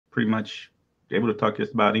pretty much able to talk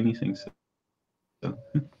just about anything. So.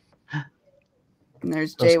 And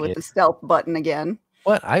there's Jay with the stealth button again.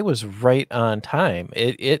 What? I was right on time.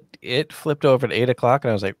 It flipped over at 8 o'clock,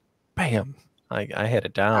 and I was like, bam! I had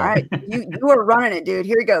it down. All right, you were running it, dude.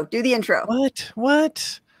 Here you go. Do the intro.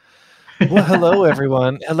 What? Well, hello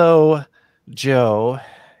everyone. Hello, Joe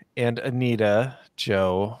and Anita.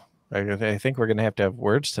 Joe, I think we're gonna have to have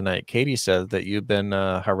words tonight. Katie says that you've been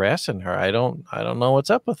harassing her. I don't know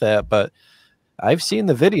what's up with that, but I've seen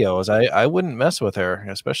the videos. I wouldn't mess with her,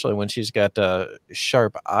 especially when she's got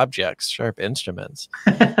sharp objects, sharp instruments.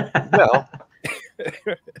 Well,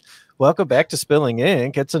 welcome back to Spilling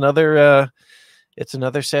Ink. It's another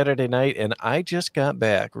Saturday night, and I just got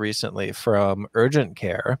back recently from urgent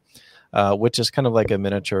care, which is kind of like a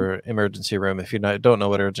miniature emergency room. If you don't know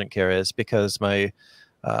what urgent care is, because my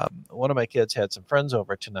one of my kids had some friends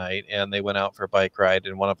over tonight, and they went out for a bike ride,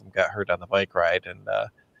 and one of them got hurt on the bike ride, and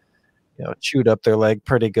chewed up their leg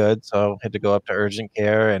pretty good, so had to go up to urgent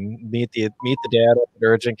care and meet the dad up at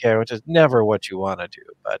urgent care, which is never what you want to do,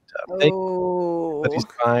 but he's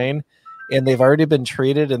fine, and they've already been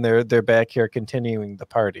treated, and they're back here continuing the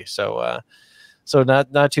party. So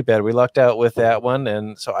not too bad. We lucked out with that one,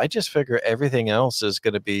 and so I just figure everything else is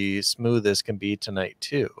going to be smooth as can be tonight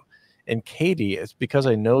too. And Katie, it's because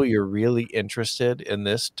I know you're really interested in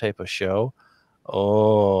this type of show.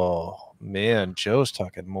 Oh man, Joe's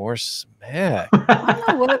talking more smack. I don't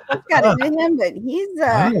know what's got it in him, but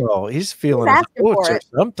he's feeling a coach or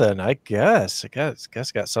something. I guess got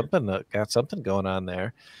something going on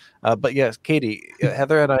there. But yes, Katie,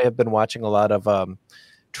 Heather and I have been watching a lot of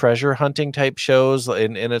treasure hunting type shows,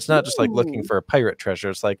 and it's not just like looking for a pirate treasure.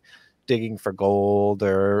 It's like digging for gold,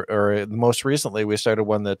 or most recently we started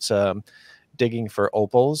one that's digging for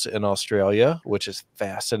opals in Australia, which is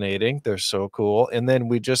fascinating. They're so cool. And then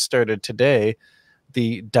we just started today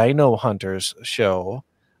the Dino Hunters show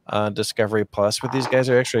on Discovery Plus, where these guys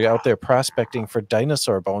are actually out there prospecting for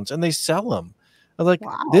dinosaur bones, and they sell them. I'm like,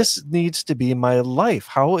 wow, this needs to be my life.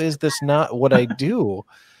 How is this not what I do?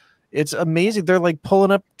 It's amazing. They're like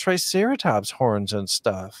pulling up Triceratops horns and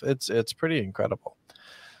stuff. It's pretty incredible.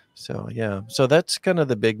 So yeah, so that's kind of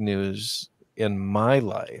the big news in my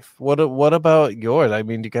life. What about yours? I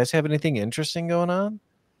mean, do you guys have anything interesting going on?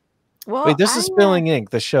 Well, wait, this is Spilling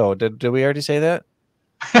Ink, the show. Did we already say that?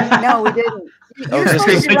 No, we didn't.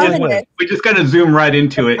 We just got to zoom right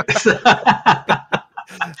into it.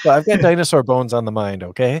 Well, I've got dinosaur bones on the mind.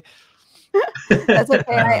 Okay, that's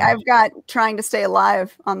okay. I've got trying to stay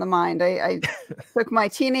alive on the mind. I took my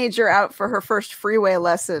teenager out for her first freeway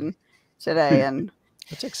lesson today, and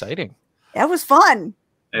that's exciting. That was fun.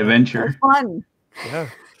 Adventure. Fun. Yeah.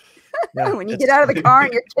 When you get out of the car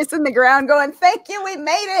and you're kissing the ground going, thank you, we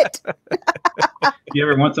made it. If you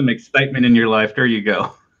ever want some excitement in your life, there you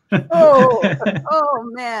go. Oh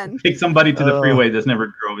man. Take somebody to the freeway that's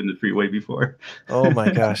never drove in the freeway before. Oh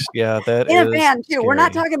my gosh. Yeah, that in is a van too. Scary. We're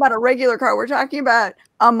not talking about a regular car. We're talking about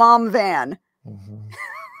a mom van. Mm-hmm.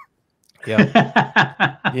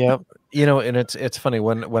 Yeah. Yeah. And it's funny,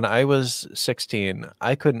 when I was 16,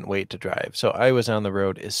 I couldn't wait to drive. So I was on the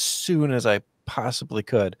road as soon as I possibly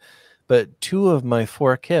could. But 2 of my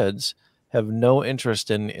 4 kids have no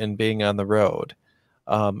interest in being on the road.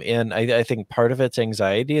 And I think part of it's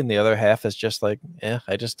anxiety, and the other half is just like,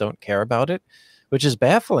 I just don't care about it, which is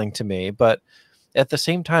baffling to me. But at the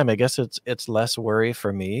same time, I guess it's less worry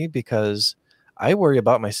for me, because I worry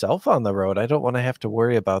about myself on the road. I don't want to have to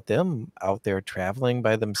worry about them out there traveling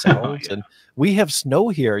by themselves. And we have snow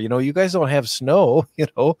here. You guys don't have snow.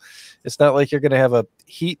 It's not like you're going to have a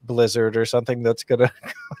heat blizzard or something that's going to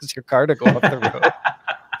cause your car to go off the road.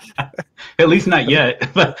 At least not yet.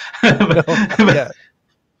 No, yeah.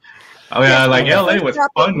 Oh yeah, like LA was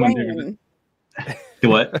fun when they were...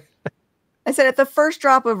 What? I said at the first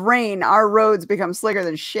drop of rain, our roads become slicker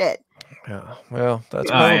than shit. Yeah, well,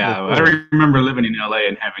 that's I remember living in LA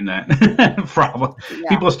and having that problem. Yeah.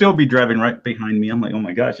 People still be driving right behind me. I'm like, oh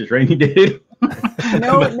my gosh, it's raining, dude.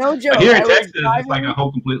 No joke. Here in Texas, it's like a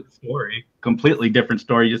whole completely different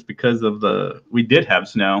story, just because of we did have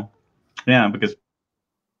snow. Yeah, because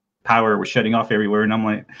power was shutting off everywhere, and I'm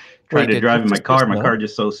like trying to drive in my car. My car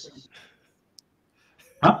just so.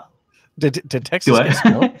 Huh? Did Texas get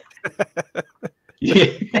snow? Yeah.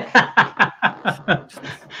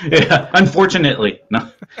 Yeah, unfortunately,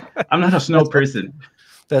 no, I'm not a snow person.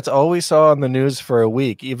 That's all we saw on the news for a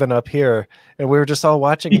week, even up here, and we were just all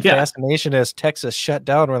watching in fascination as Texas shut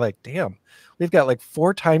down. We're like, damn, we've got like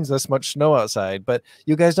 4 times this much snow outside, but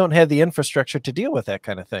you guys don't have the infrastructure to deal with that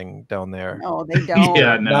kind of thing down there. No, they don't.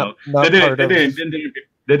 Yeah, no, they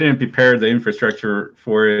didn't prepare the infrastructure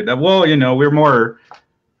for it. Well, we're more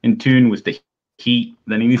in tune with the heat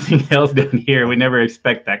than anything else down here. We never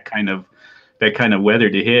expect that kind of weather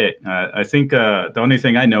to hit. I think the only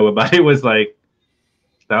thing I know about it was like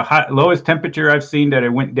the lowest temperature I've seen that it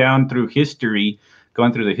went down through history,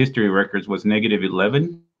 going through the history records, was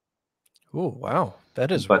 -11. Oh, wow. That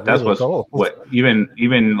is But really that was cold. what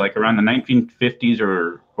even like around the 1950s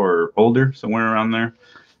or older, somewhere around there.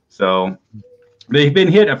 So they've been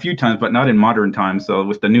hit a few times, but not in modern times. So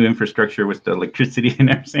with the new infrastructure, with the electricity and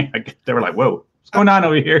everything, they were like, "Whoa, what's going on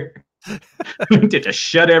over here?" We need to just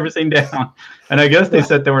shut everything down. And I guess they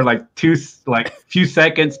said there were like few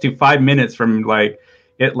seconds to 5 minutes from like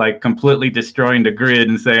it like completely destroying the grid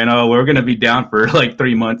and saying, "Oh, we're gonna be down for like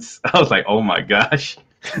 3 months." I was like, "Oh my gosh."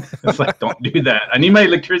 It's like, don't do that. I need my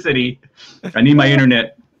electricity. I need my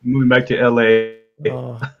internet. Moving back to LA.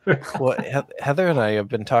 Well, Heather and I have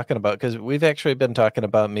been talking about, because we've actually been talking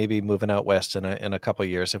about maybe moving out west in a couple of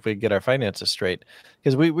years if we get our finances straight,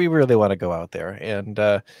 because we really want to go out there.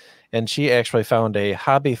 And she actually found a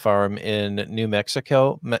hobby farm in New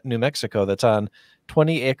Mexico that's on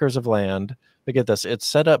 20 acres of land. But get this, it's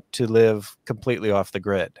set up to live completely off the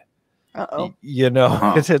grid. You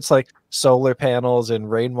know, it's like solar panels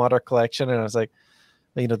and rainwater collection. And I was like,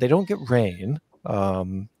 you know, they don't get rain.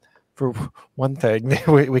 For one thing,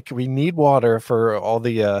 we need water for all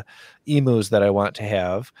the emus that I want to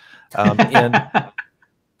have. And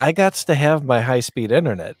I got to have my high-speed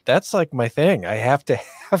internet. That's like my thing. I have to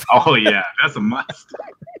have. Oh, yeah, that's a must.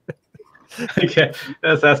 Okay,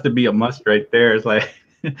 that has to be a must right there. It's like,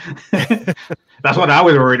 that's what I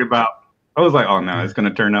was worried about. I was like, oh no, it's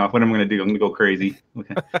gonna turn off. What am I gonna do? I'm gonna go crazy.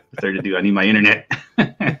 Okay, what's there to do? I need my internet.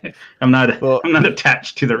 I'm not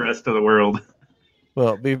attached to the rest of the world.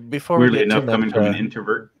 Well, before we get too much, coming from an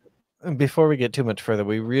introvert. Before we get too much further,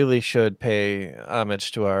 we really should pay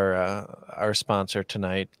homage to our sponsor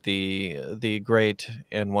tonight, the great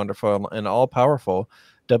and wonderful and all powerful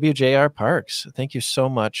WJR Parks. Thank you so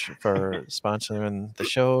much for sponsoring the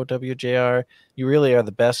show, WJR. You really are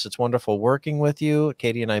the best. It's wonderful working with you.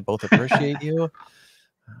 Katie and I both appreciate you.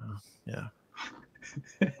 Yeah.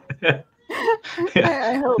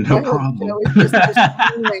 I hope Joe is just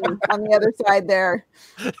on the other side there.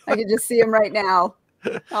 I can just see him right now.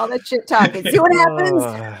 All that shit talking. See what happens?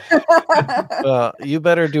 Well, you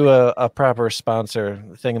better do a proper sponsor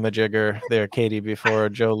thingamajigger there, Katie, before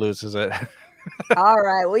Joe loses it. All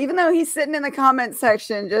right. Well, even though he's sitting in the comment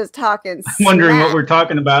section just talking, wondering what we're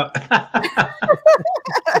talking about.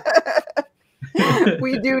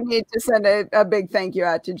 We do need to send a big thank you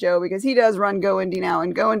out to Joe, because he does run Go Indie Now,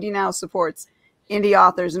 and Go Indie Now supports indie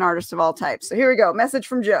authors and artists of all types. So here we go. Message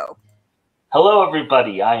from Joe. Hello,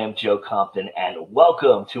 everybody. I am Joe Compton, and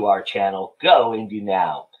welcome to our channel, Go Indie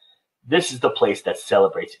Now. This is the place that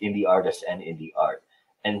celebrates indie artists and indie art,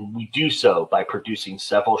 and we do so by producing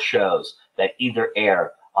several shows that either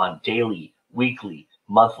air on daily, weekly,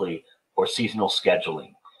 monthly, or seasonal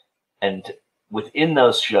scheduling. And within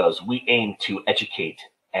those shows, we aim to educate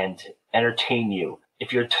and entertain you.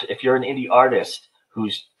 If you're an indie artist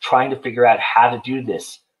who's trying to figure out how to do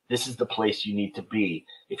this, this is the place you need to be.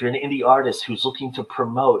 If you're an indie artist who's looking to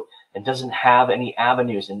promote and doesn't have any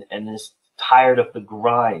avenues and is tired of the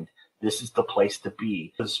grind, this is the place to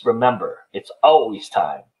be. Because remember, it's always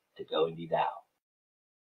time to go indie now.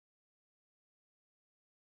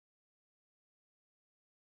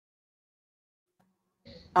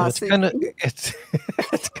 It's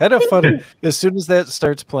kind of funny. As soon as that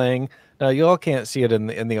starts playing, now you all can't see it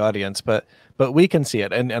in the audience, but we can see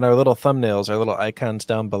it, and our little thumbnails, our little icons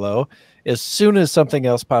down below. As soon as something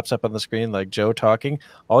else pops up on the screen, like Joe talking,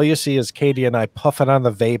 all you see is Katie and I puffing on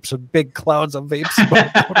the vapes with big clouds of vape smoke.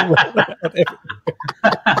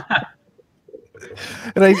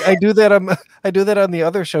 And I do that on the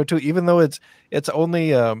other show too, even though it's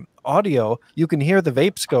only audio. You can hear the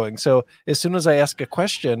vapes going. So as soon as I ask a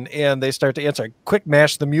question and they start to answer, I quick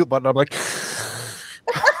mash the mute button. I'm like,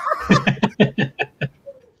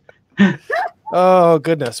 oh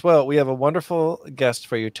goodness. Well, we have a wonderful guest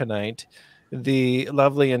for you tonight, the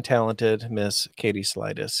lovely and talented Miss Katie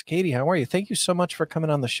Slidis. Katie, how are you? Thank you so much for coming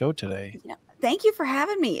on the show today. Yeah, thank you for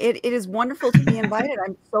having me. It is wonderful to be invited.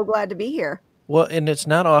 I'm so glad to be here. Well, and it's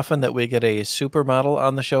not often that we get a supermodel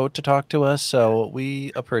on the show to talk to us, so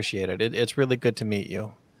we appreciate it. It's really good to meet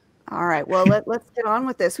you. All right. Well, let's get on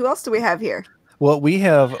with this. Who else do we have here? Well, we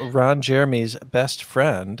have Ron Jeremy's best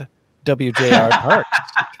friend, WJR Parks.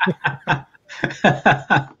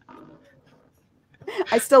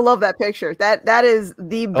 I still love that picture. That is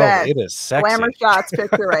the best it is sexy. Glamour Shots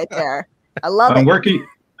picture right there. I love it.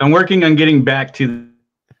 I'm working on getting back to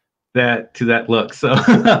that look. So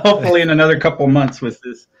hopefully in another couple months with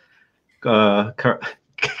this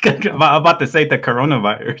I'm about to say the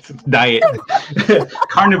coronavirus diet,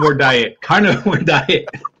 carnivore diet.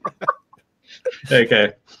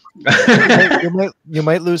 Okay. You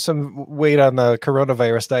might lose some weight on the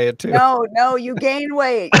coronavirus diet too. No, you gain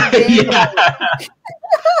weight. You gain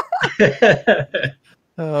weight.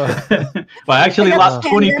 Well, I actually lost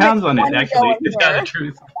 20 pounds on it. Actually, it's not the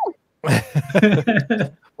truth.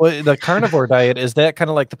 Well, the carnivore diet, is that kind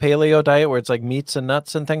of like the paleo diet where it's like meats and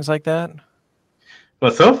nuts and things like that?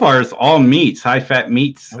 Well, so far it's all meats, high fat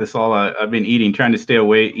meats. That's all I've been eating, trying to stay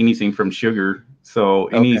away anything from sugar. So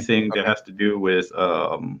anything that has to do with,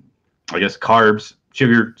 I guess, carbs,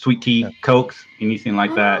 sugar, sweet tea, Cokes, anything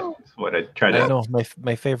like that. That's what I try to. I know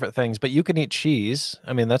my favorite things, but you can eat cheese.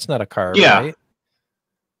 I mean, that's not a carb, right?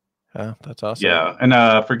 That's awesome. Yeah, and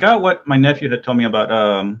I forgot what my nephew had told me about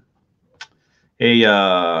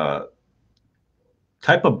a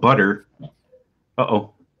type of butter.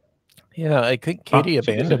 Yeah, I think Katie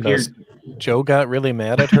abandoned us. Joe got really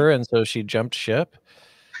mad at her, and so she jumped ship.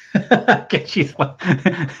 She's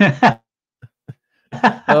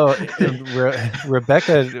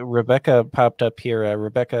Rebecca popped up here.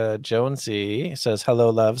 Rebecca Jonesy says, "Hello,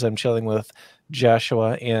 loves. I'm chilling with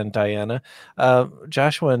Joshua and Diana.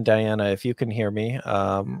 Joshua and Diana, if you can hear me,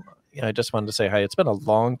 I just wanted to say hi. It's been a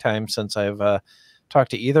long time since I've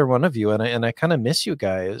talked to either one of you, and I kind of miss you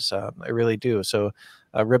guys. I really do. So,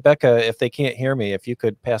 Rebecca, if they can't hear me, if you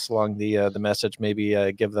could pass along the message,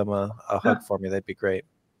 maybe give them a hug for me, that'd be great."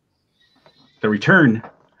 The return.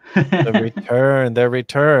 The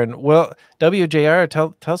return. Well, WJR,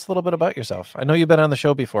 tell us a little bit about yourself. I know you've been on the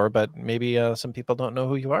show before, but maybe some people don't know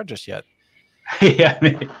who you are just yet. Yeah,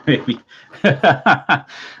 maybe.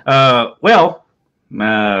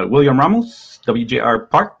 William Ramos, WJR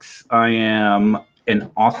Parks. I am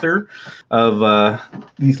an author of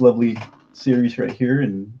these lovely series right here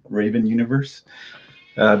in Raven Universe.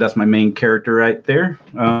 That's my main character right there.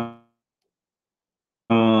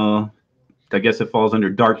 I guess it falls under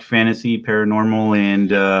dark fantasy, paranormal,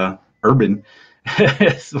 and urban.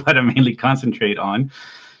 That's what I mainly concentrate on.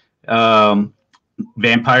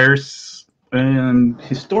 Vampires and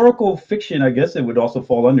historical fiction, I guess it would also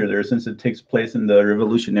fall under there, since it takes place in the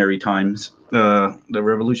revolutionary times, the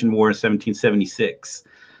Revolution War in 1776.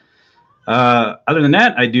 Other than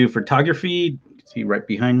that, I do photography. You can see right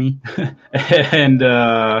behind me, and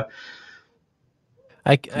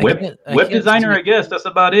web designer, I guess. That's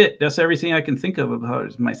about it. That's everything I can think of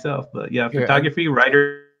about myself. But yeah, photography,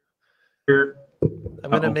 writer. I'm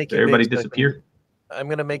gonna make everybody disappear. I'm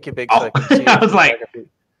gonna make you big so I can see it. I was like,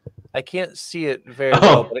 I can't see it very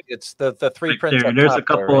well, but it's the three prints. There's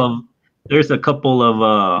a couple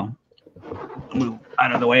of move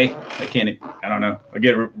out of the way. I don't know. I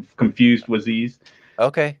get confused with these.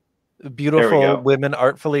 Okay. Beautiful women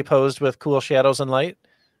artfully posed with cool shadows and light.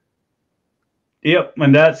 Yep,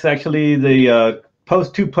 and that's actually the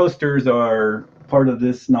two posters are part of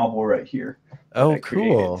this novel right here. Oh,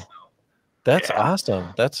 cool. That's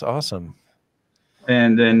awesome. That's awesome.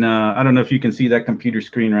 And then I don't know if you can see that computer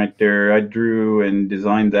screen right there. I drew and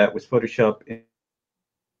designed that with Photoshop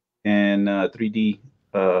and 3D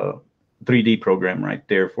program right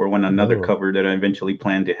there for another cover that I eventually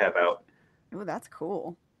plan to have out. Oh, that's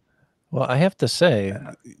cool. Well, I have to say,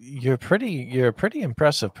 you're a pretty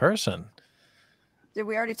impressive person. Did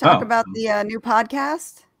we already talk about the new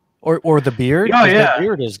podcast? Or the beard? Oh, yeah. The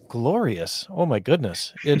beard is glorious. Oh my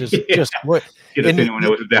goodness. It is just what anyone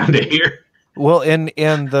knows down to here. Well, and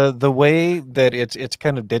the way that it's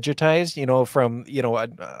kind of digitized, from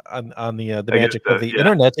on the magic of the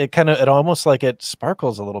internet, it almost like it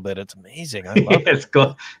sparkles a little bit. It's amazing. I love it. It's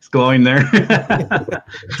glowing there.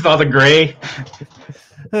 It's all the gray.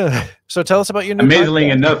 So tell us about your new Amazingly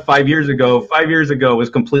podcast. enough, 5 years ago it was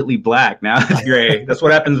completely black. Now it's gray. That's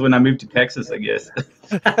what happens when I moved to Texas, I guess.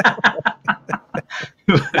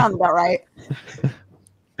 Sounds about right.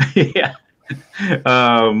 Yeah.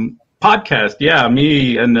 Podcast. Yeah,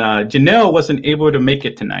 me and Janelle wasn't able to make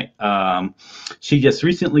it tonight. She just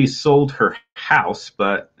recently sold her house,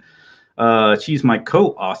 but she's my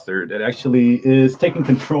co-author that actually is taking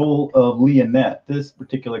control of Leonette, this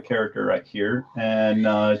particular character right here.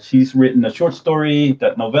 And she's written a short story,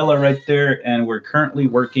 that novella right there, and we're currently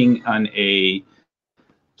working on a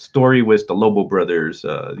story with the Lobo brothers,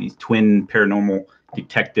 these twin paranormal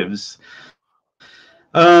detectives.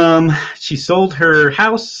 She sold her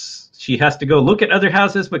house. She has to go look at other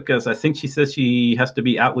houses because I think she says she has to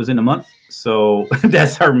be out within a month. So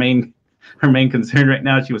that's her main concern right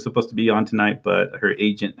now. She was supposed to be on tonight, but her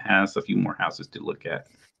agent has a few more houses to look at.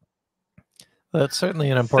 That's certainly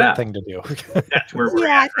an important thing to do. That's where we're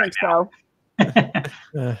at. I think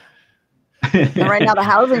so. And right now the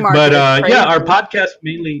housing market. But yeah, our podcast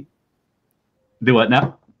mainly do what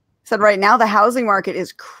now? Said right now the housing market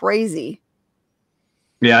is crazy.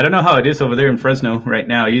 Yeah, I don't know how it is over there in Fresno right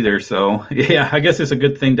now either. So yeah, I guess it's a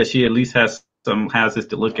good thing that she at least has some houses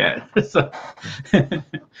to look at. So,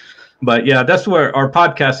 but yeah, that's where our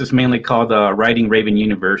podcast is mainly called Writing Raven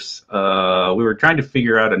Universe. We were trying to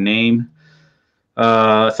figure out a name.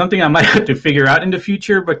 Something I might have to figure out in the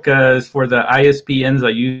future, because for the ISBNs I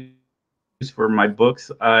use for my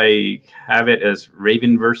books, I have it as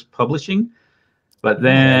Ravenverse Publishing. But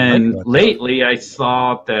then lately I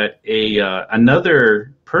saw that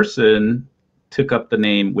another person took up the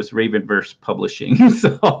name was Ravenverse Publishing.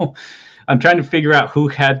 So I'm trying to figure out who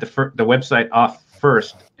had the website off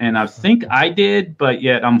first. And I think I did, but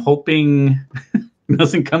yet I'm hoping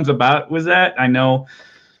nothing comes about with that. I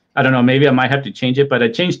don't know, maybe I might have to change it, but I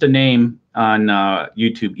changed the name on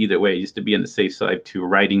YouTube either way. It used to be on the safe side to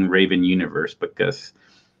Writing Raven Universe, because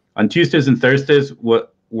on Tuesdays and Thursdays,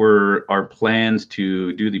 what were our plans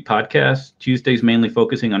to do the podcast. Tuesdays mainly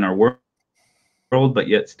focusing on our world, but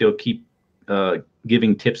yet still keep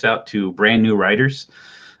giving tips out to brand new writers.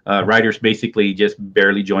 Writers basically just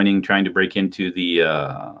barely joining, trying to break into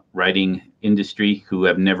the writing industry, who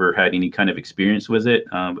have never had any kind of experience with it.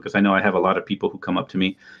 Because I know I have a lot of people who come up to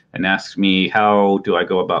me and ask me, how do I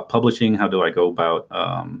go about publishing? How do I go about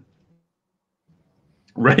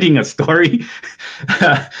writing a story?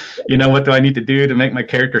 What do I need to do to make my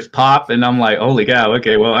characters pop? And I'm like, holy cow,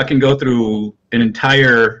 okay, well, I can go through an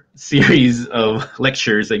entire series of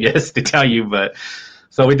lectures, I guess, to tell you. But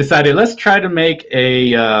so we decided, let's try to make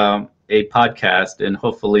a podcast, and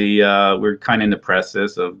hopefully we're kind of in the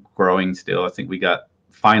process of growing still. I think we got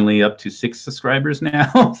finally up to 6 subscribers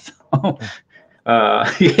now. So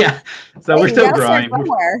yeah, so we're still growing.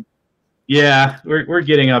 Yeah, we're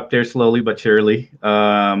getting up there slowly but surely.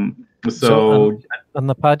 So on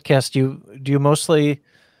the podcast, do you mostly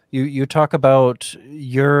you talk about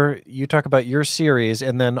your series,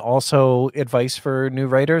 and then also advice for new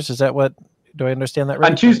writers? Is that what? Do I understand that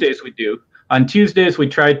right? On Tuesdays we do. On Tuesdays we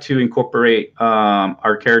try to incorporate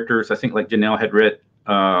our characters. I think like Janelle had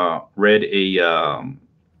read a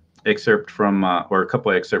excerpt from or a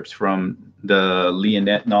couple of excerpts from the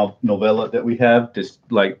Leonette novella that we have, just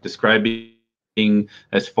like describing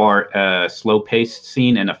as far as slow-paced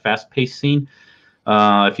scene and a fast-paced scene.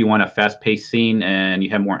 If you want a fast-paced scene and you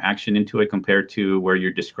have more action into it compared to where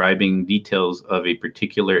you're describing details of a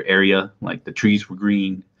particular area, like the trees were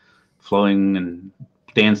green, flowing and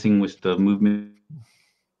dancing with the movement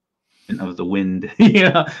of the wind.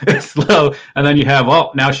 It's slow. And then you have,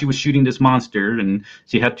 now she was shooting this monster and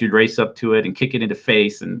she had to race up to it and kick it in the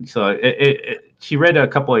face. And so she read a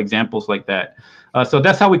couple of examples like that. So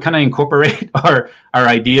that's how we kind of incorporate our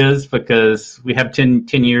ideas, because we have 10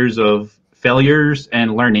 years of failures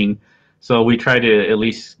and learning. So we try to at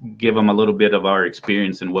least give them a little bit of our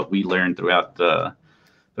experience and what we learned throughout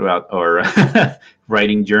our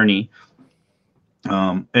writing journey.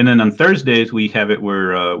 And then on Thursdays we have it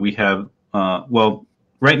where we have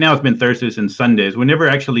right now it's been Thursdays and Sundays. We never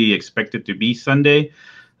actually expected to be Sunday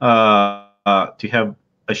to have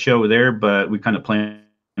a show there, but we kind of playing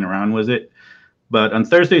around with it. But on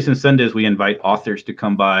Thursdays and Sundays we invite authors to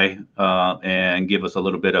come by and give us a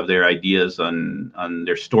little bit of their ideas on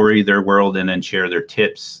their story, their world, and then share their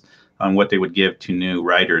tips on what they would give to new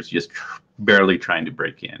writers just barely trying to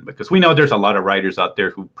break in, because we know there's a lot of writers out there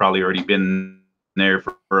who've probably already been there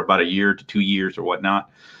for about a year to 2 years or whatnot.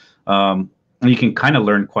 You can kind of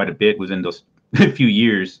learn quite a bit within those few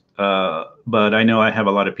years. But I know I have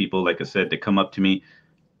a lot of people, like I said, that come up to me,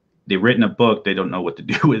 they've written a book, they don't know what to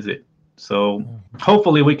do with it. So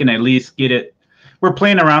hopefully we can at least get it. We're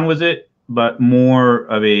playing around with it, but more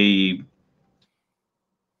of a,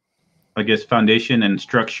 I guess, foundation and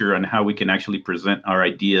structure on how we can actually present our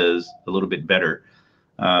ideas a little bit better.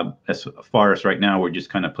 As far as right now, we're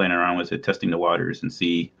just kind of playing around with it, testing the waters and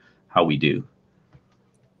see how we do.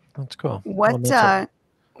 That's cool.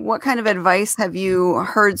 What kind of advice have you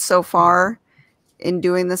heard so far in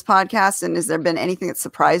doing this podcast? And has there been anything that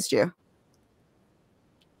surprised you?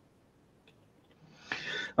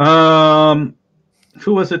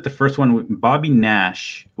 Who was it? The first one, Bobby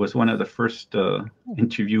Nash was one of the first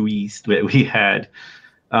interviewees that we had.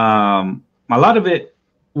 A lot of it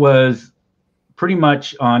was pretty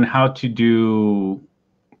much on how to do,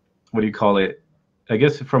 what do you call it? I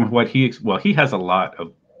guess from what he has a lot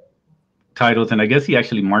of titles, and I guess he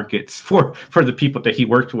actually markets for the people that he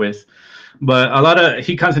worked with. But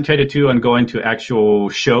he concentrated too on going to actual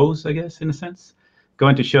shows, I guess, in a sense,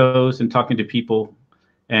 going to shows and talking to people,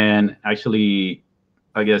 and actually,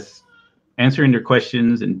 I guess, answering their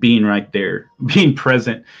questions and being right there, being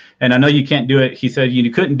present. And I know you can't do it. He said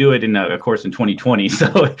you couldn't do it of course, in 2020.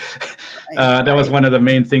 So that was one of the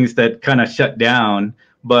main things that kind of shut down.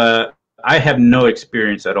 But I have no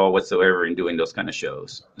experience at all whatsoever in doing those kind of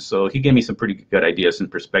shows. So he gave me some pretty good ideas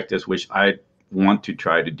and perspectives, which I want to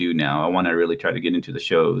try to do now. I want to really try to get into the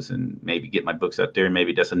shows and maybe get my books out there.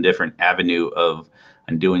 Maybe that's a different avenue of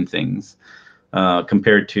doing things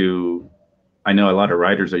compared to, I know a lot of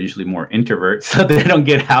writers are usually more introverts, so they don't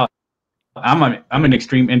get out. I'm an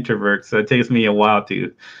extreme introvert, so it takes me a while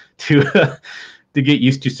to get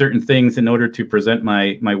used to certain things in order to present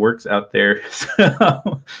my works out there.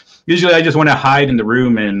 So usually I just want to hide in the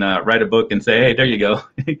room and write a book and say, hey, there you go.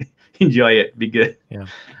 Enjoy it. Be good. Yeah.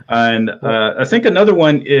 And I think another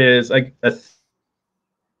one is, I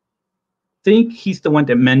think he's the one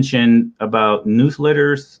that mentioned about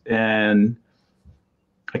newsletters and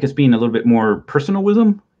I guess being a little bit more personal with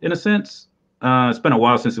them in a sense. It's been a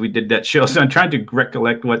while since we did that show, so I'm trying to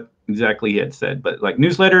recollect what exactly he had said. But like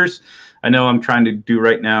newsletters, I know I'm trying to do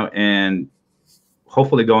right now, and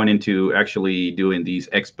hopefully going into actually doing these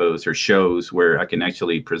expos or shows where I can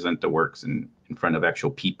actually present the works in front of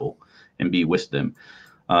actual people and be with them.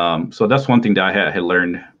 So that's one thing that I had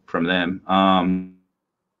learned from them. Well,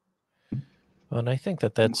 and I think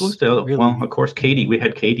that's really... Well, of course, Katie. We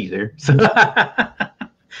had Katie there. So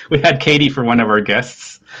we had Katie for one of our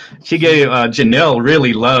guests. She gave Janelle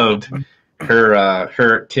really loved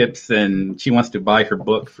her tips, and she wants to buy her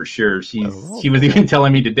book for sure. She was even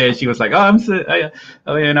telling me today. She was like,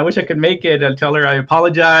 and I wish I could make it. I'll tell her I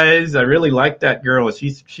apologize. I really like that girl.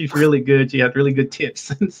 She's really good. She had really good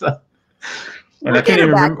tips, and so. And I can't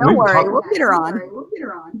even remember. Don't worry, we'll get her on.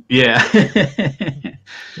 Yeah.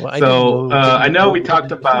 Well, so I know we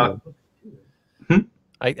talked about.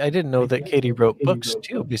 I didn't know that Katie wrote books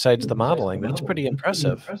too, besides the modeling. That's pretty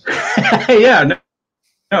impressive. Yeah,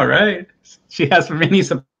 no, right? She has many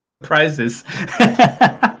surprises.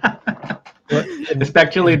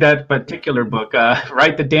 Especially that particular book,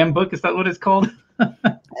 Write the Damn Book. Is that what it's called?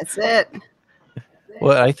 That's it.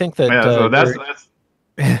 Well, I think that so that's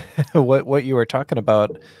what you were talking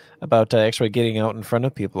about actually getting out in front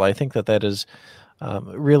of people. I think that is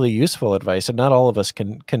really useful advice, and not all of us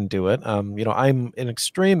can do it. I'm an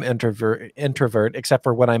extreme introvert, except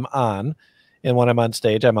for when I'm on, and when I'm on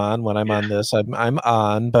stage, I'm on. When I'm on this, I'm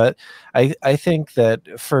on. But I think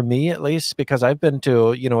that for me, at least, because I've been to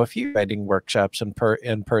a few writing workshops in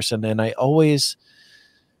person, and I always,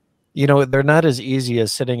 they're not as easy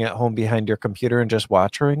as sitting at home behind your computer and just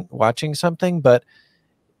watching something, but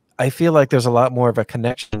I feel like there's a lot more of a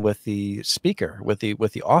connection with the speaker, with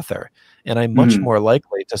the author, and I'm much more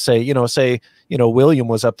likely to say, William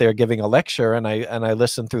was up there giving a lecture, and I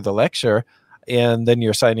listened through the lecture, and then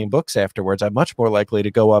you're signing books afterwards. I'm much more likely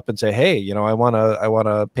to go up and say, hey, I want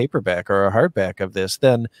a paperback or a hardback of this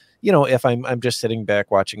than if I'm just sitting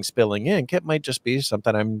back watching Spilling Ink. It might just be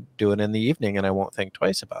something I'm doing in the evening, and I won't think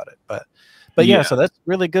twice about it. But yeah, so that's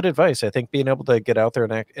really good advice. I think being able to get out there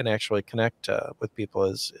and actually connect with people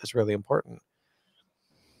is really important.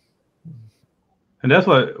 And that's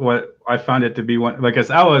what I found it to be. When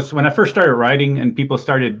I first started writing and people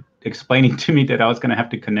started explaining to me that I was going to have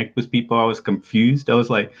to connect with people, I was confused. I was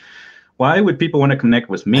like, why would people want to connect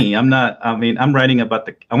with me? I'm writing about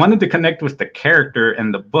I wanted to connect with the character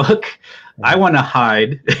and the book. I want to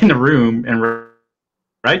hide in a room and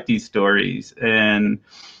write these stories. And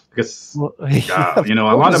because a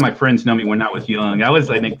lot of my friends know me when I was young. I was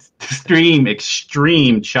an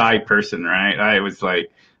extreme shy person, right? I was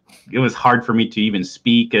like, it was hard for me to even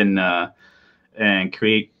speak and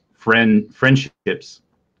create friendships.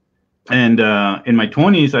 And in my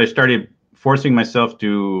 20s, I started forcing myself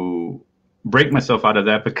to break myself out of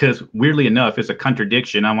that because, weirdly enough, it's a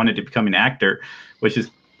contradiction. I wanted to become an actor, which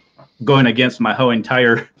is going against my whole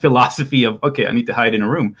entire philosophy of, okay, I need to hide in a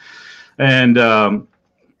room. And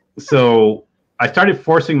so I started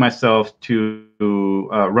forcing myself to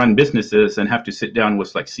run businesses and have to sit down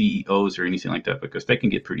with like CEOs or anything like that, because they can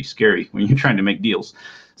get pretty scary when you're trying to make deals.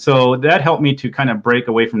 So that helped me to kind of break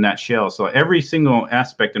away from that shell. So every single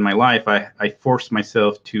aspect in my life, I forced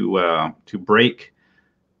myself to break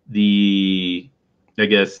the, I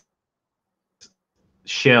guess,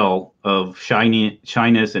 shell of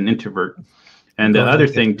shyness and introvert. And the other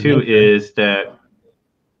thing too is that.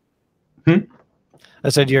 I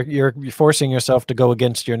said you're forcing yourself to go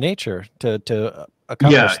against your nature to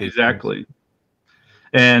accomplish these exactly things.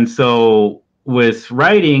 And so with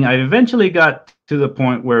writing, I eventually got to the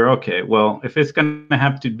point where, okay, well, if it's going to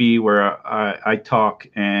have to be where I talk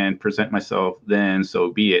and present myself, then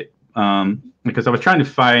so be it. because I was trying to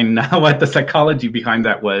find what the psychology behind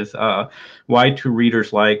that was. Why do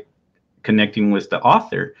readers like connecting with the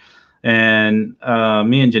author? And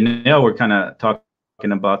me and Janelle were kind of talking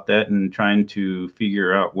about that and trying to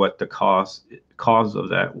figure out what the cause of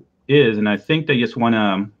that is. And I think they just want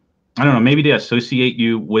to, I don't know, maybe they associate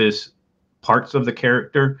you with parts of the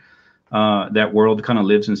character. That world kind of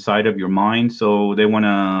lives inside of your mind, so they want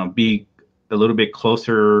to be a little bit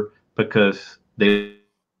closer because they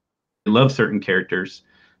love certain characters.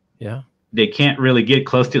 Yeah, they can't really get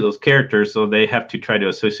close to those characters, so they have to try to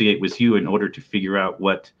associate with you in order to figure out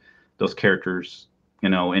what those characters,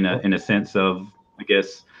 in a sense of, I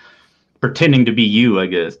guess, pretending to be you. I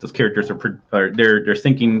guess those characters are they're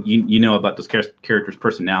thinking about those characters'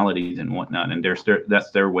 personalities and whatnot, and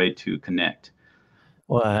that's their way to connect.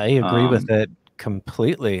 Well, I agree with it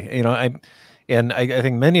completely. I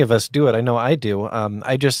think many of us do it. I know I do.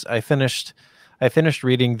 I finished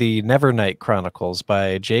reading the Nevernight Chronicles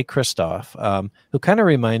by Jay Kristoff, who kind of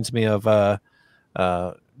reminds me of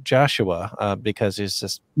Joshua, because he's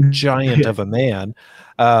this giant of a man.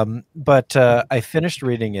 But I finished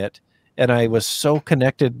reading it, and I was so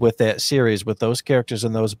connected with that series, with those characters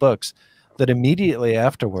in those books, that immediately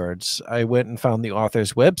afterwards I went and found the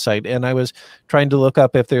author's website, and I was trying to look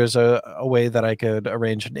up if there's a way that I could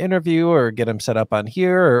arrange an interview or get him set up on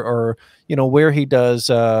here, or where he does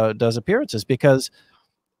appearances, because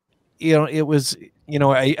it was,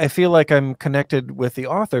 I feel like I'm connected with the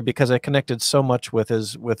author because I connected so much with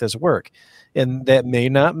his work. And that may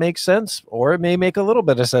not make sense, or it may make a little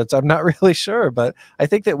bit of sense. I'm not really sure, but I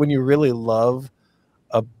think that when you really love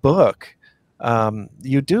a book,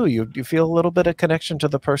 you feel a little bit of connection to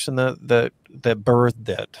the person that birthed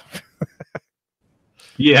it.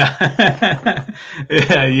 Yeah.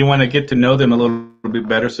 Yeah, you want to get to know them a little bit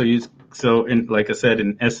better. Like I said,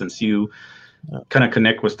 in essence, you kind of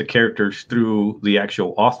connect with the characters through the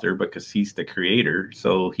actual author because he's the creator.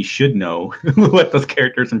 So he should know what those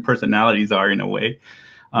characters and personalities are in a way.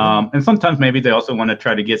 And sometimes maybe they also want to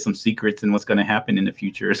try to get some secrets in what's going to happen in the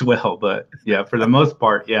future as well. But yeah, for the most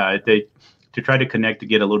part, to try to connect, to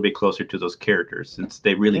get a little bit closer to those characters, since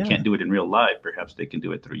they really can't do it in real life. Perhaps they can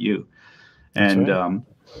do it through you. And right.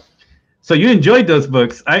 So you enjoyed those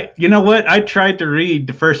books. I tried to read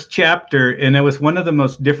the first chapter, and it was one of the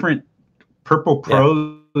most different purple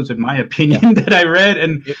prose, in my opinion, that I read.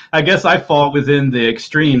 And I guess I fall within the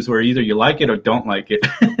extremes where either you like it or don't like it.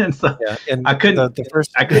 And so I couldn't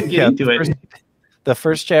get into it. The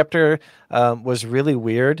first chapter was really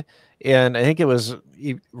weird. And I think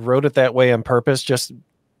he wrote it that way on purpose, just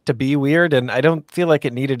to be weird. And I don't feel like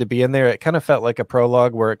it needed to be in there. It kind of felt like a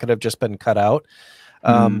prologue where it could have just been cut out.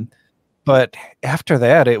 But after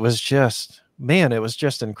that, it was just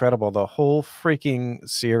incredible. The whole freaking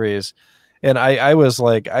series. And I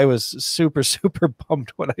was super, super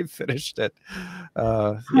bummed when I finished it.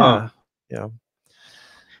 Yeah.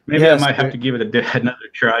 Maybe I might have to give it another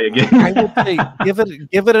try again. I would say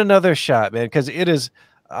give it another shot, man, because it is,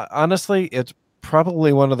 honestly, it's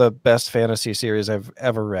probably one of the best fantasy series I've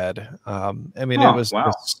ever read. It was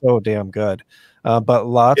so damn good. But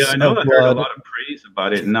lots. Yeah, I know. I heard a lot of praise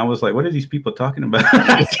about it, and I was like, "What are these people talking about?"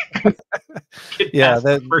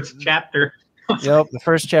 The first chapter. Yep, the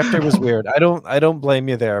first chapter was weird. I don't blame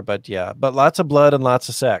you there, but lots of blood and lots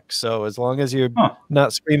of sex. So as long as you're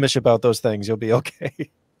not squeamish about those things, you'll be okay.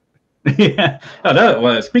 Yeah.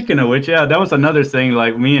 Speaking of which, that was another thing.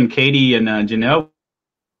 Like me and Katie and Janelle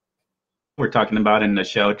were talking about in the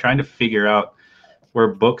show, trying to figure out where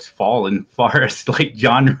books fall in far as like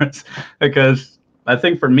genres, because I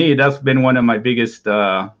think for me that's been one of my biggest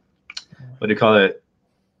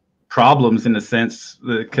problems, in a sense,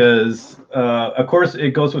 because of course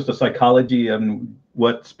it goes with the psychology and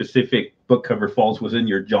what specific book cover falls within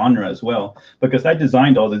your genre as well, because I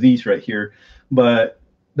designed all of these right here, but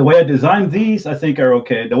the way I designed these I think are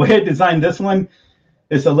okay. The way I designed this one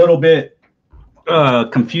is a little bit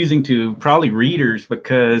confusing to probably readers,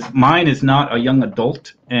 because mine is not a young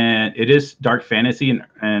adult, and it is dark fantasy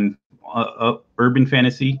and urban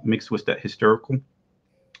fantasy mixed with that historical,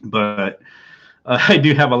 but I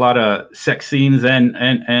do have a lot of sex scenes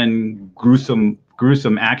and gruesome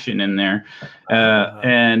action in there,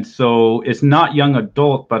 and so it's not young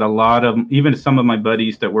adult. But a lot of, even some of my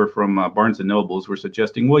buddies that were from Barnes and Nobles were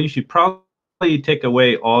suggesting, well, you should probably take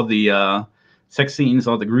away all the sex scenes,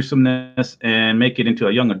 all the gruesomeness, and make it into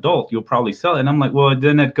a young adult. You'll probably sell it. And I'm like, well,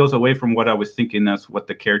 then that goes away from what I was thinking. That's what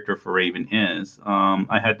the character for Raven is.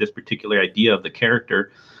 I had this particular idea of the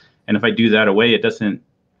character, and if I do that away, it doesn't,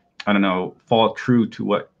 I don't know, fall true to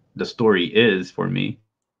what the story is for me.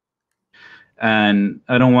 and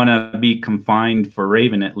I don't want to be confined for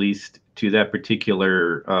Raven, at least, to that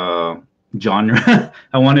particular genre.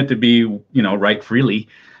 I want it to be, write freely.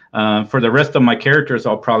 For the rest of my characters,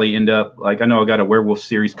 I'll probably end up, like, I know I got a werewolf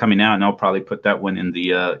series coming out, and I'll probably put that one in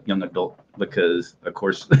the young adult, because, of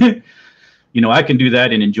course, I can do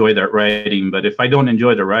that and enjoy that writing. But if I don't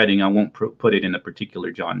enjoy the writing, I won't put it in a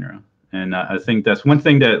particular genre. And I think that's one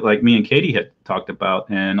thing that, like, me and Katie had talked about,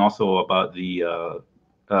 and also about the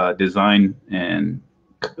design and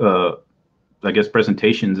I guess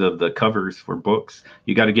presentations of the covers for books.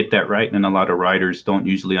 You got to get that right, and a lot of writers don't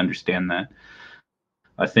usually understand that.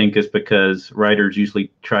 I think it's because writers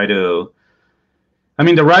usually try to,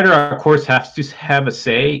 the writer, of course, has to have a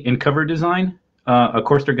say in cover design. Of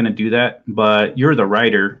course, they're going to do that, but you're the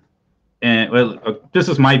writer. And this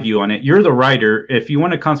is my view on it. You're the writer. If you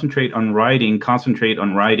want to concentrate on writing,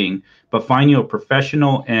 but find you a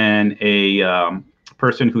professional and a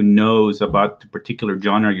person who knows about the particular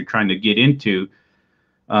genre you're trying to get into.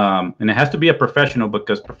 And it has to be a professional,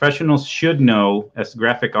 because professionals should know, as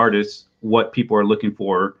graphic artists, what people are looking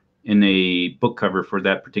for in a book cover for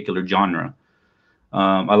that particular genre.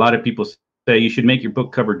 A lot of people say you should make your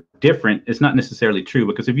book cover different. It's not necessarily true,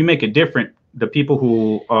 because if you make it different, the people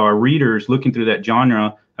who are readers looking through that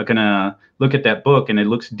genre are going to look at that book and it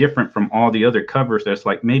looks different from all the other covers. That's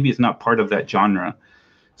like, maybe it's not part of that genre.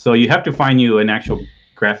 So you have to find you an actual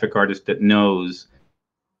graphic artist that knows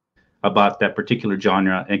about that particular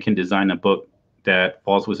genre and can design a book that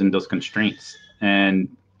falls within those constraints, and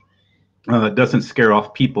doesn't scare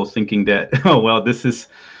off people thinking that, oh, well, this is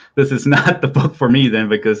not the book for me then,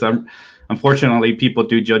 because unfortunately people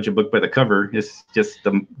do judge a book by the cover. It's just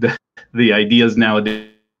the ideas nowadays.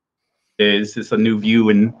 It's a new view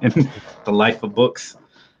in the life of books.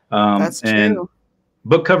 That's true. And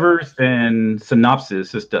book covers and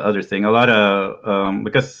synopsis is the other thing. A lot of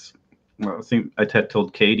because I think I had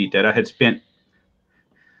told Katie that I had spent.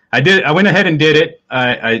 I went ahead and did it.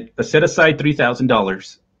 I set aside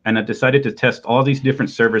 $3,000, and I decided to test all these different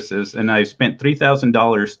services, and I spent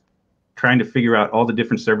 $3,000 trying to figure out all the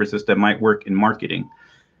different services that might work in marketing.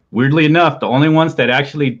 Weirdly enough, the only ones that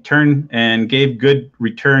actually turned and gave good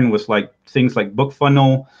return was like things like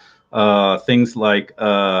BookFunnel, things like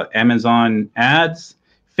Amazon ads.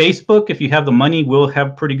 Facebook, if you have the money, will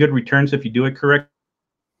have pretty good returns if you do it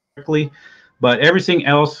correctly. But everything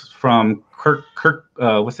else, from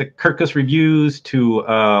Kirkus reviews to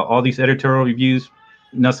all these editorial reviews,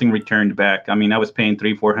 nothing returned back. I mean, I was paying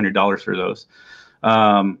 $300-400 for those.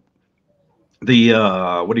 What do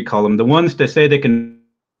you call them? The ones that say they can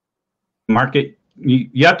market,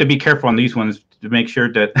 you have to be careful on these ones to make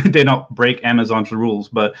sure that they don't break Amazon's rules.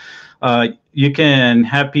 But you can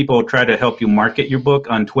have people try to help you market your book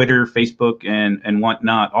on Twitter, Facebook, and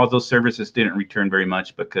whatnot. All those services didn't return very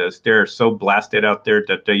much, because they're so blasted out there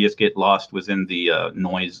that they just get lost within the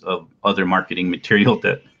noise of other marketing material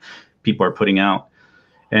that people are putting out.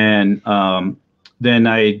 And then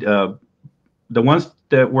the ones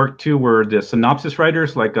that worked too were the synopsis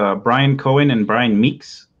writers, like Brian Cohen and Brian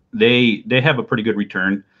Meeks. They have a pretty good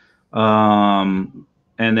return. And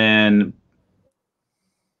then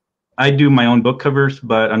I do my own book covers,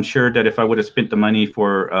 but I'm sure that if I would have spent the money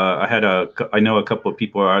for, I know a couple of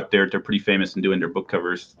people out there, they're pretty famous in doing their book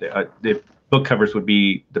covers. The book covers would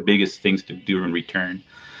be the biggest things to do in return.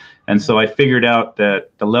 And so I figured out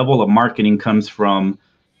that the level of marketing comes from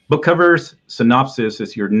book covers. Synopsis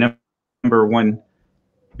is your number one.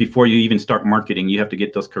 Before you even start marketing, you have to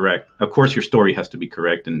get those correct. Of course, your story has to be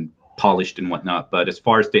correct and polished and whatnot. But as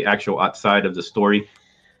far as the actual outside of the story,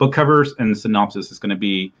 book covers and synopsis is going to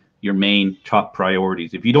be your main top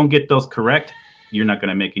priorities. If you don't get those correct, you're not going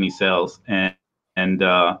to make any sales. And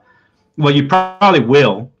well, you probably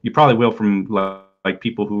will. You probably will from like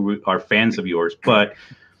people who are fans of yours. But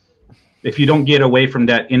if you don't get away from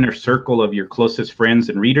that inner circle of your closest friends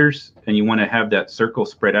and readers, and you want to have that circle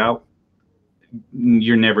spread out,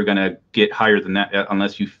 you're never going to get higher than that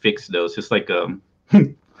unless you fix those. It's like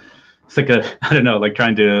it's like I don't know, like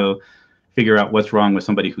trying to figure out what's wrong with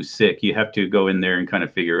somebody who's sick. You have to go in there and kind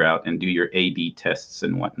of figure out and do your A/B tests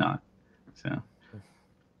and whatnot. So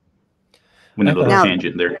went a little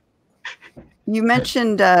tangent there. You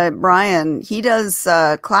mentioned Brian. He does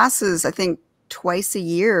classes, I think, twice a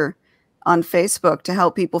year on Facebook to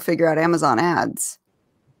help people figure out Amazon ads.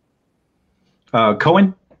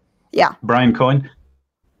 Cohen? Yeah. Brian Cohen?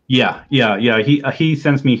 Yeah. He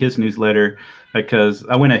sends me his newsletter because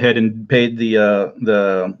I went ahead and paid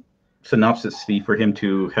the synopsis fee for him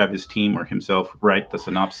to have his team or himself write the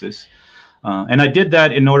synopsis. And I did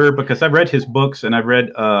that in order because I've read his books and I've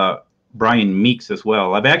read Brian Meeks as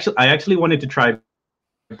well. I actually wanted to try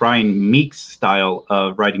Brian Meeks style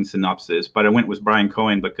of writing synopsis, but I went with Brian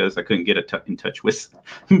Cohen because I couldn't get in touch with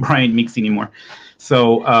Brian Meeks anymore.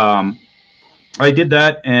 So I did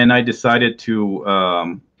that, and I decided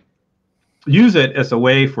to use it as a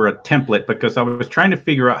way for a template, because I was trying to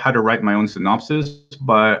figure out how to write my own synopsis,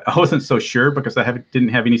 but I wasn't so sure because I didn't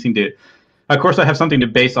have anything to. Of course, I have something to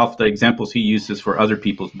base off the examples he uses for other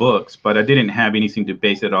people's books, but I didn't have anything to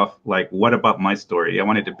base it off. Like, what about my story? I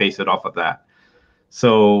wanted to base it off of that.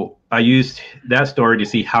 So I used that story to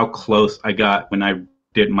see how close I got when I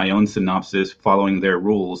did my own synopsis following their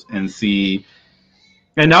rules, and see.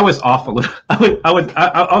 And I was off a little.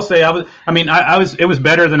 I'll say I was. I mean, I was. It was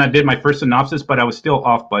better than I did my first synopsis, but I was still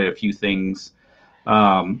off by a few things.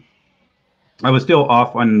 I was still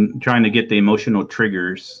off on trying to get the emotional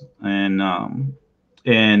triggers, and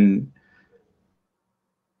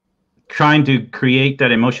trying to create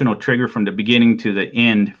that emotional trigger from the beginning to the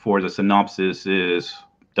end for the synopsis is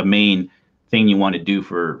the main thing you want to do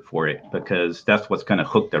for it, because that's what's going to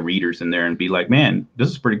hook the readers in there and be like, man, this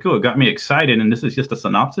is pretty cool. It got me excited, and this is just a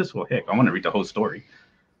synopsis. Well, heck, I want to read the whole story.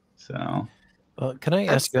 So, can I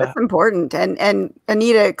ask you? That's important. And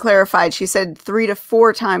Anita clarified. She said 3 to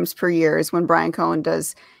 4 times per year is when Brian Cohen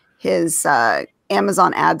does his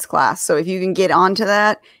Amazon ads class. So if you can get onto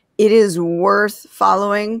that, it is worth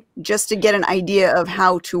following just to get an idea of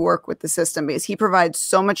how to work with the system, because he provides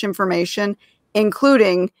so much information,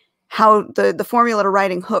 including how the formula to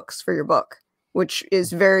writing hooks for your book, which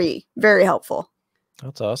is very, very helpful.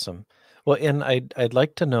 That's awesome. Well, and I'd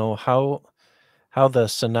like to know how the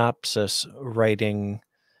synopsis writing,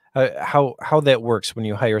 how that works when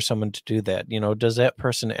you hire someone to do that. You know, does that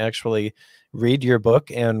person actually read your book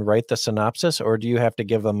and write the synopsis, or do you have to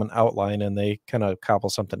give them an outline and they kind of cobble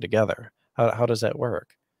something together? How does that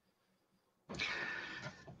work?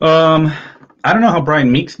 I don't know how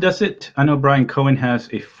Brian Meeks does it. I know Brian Cohen has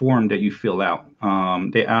a form that you fill out.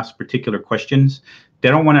 They ask particular questions. They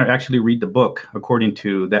don't want to actually read the book according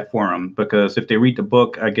to that forum, because if they read the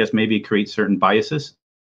book, I guess maybe it creates certain biases.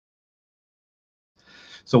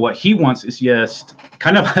 So what he wants is just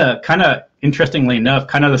kind of interestingly enough,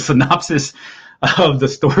 kind of the synopsis of the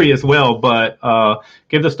story as well, but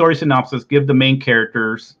give the story synopsis, give the main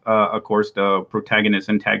characters, of course, the protagonist,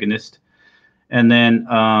 antagonist. And then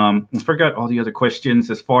I forgot all the other questions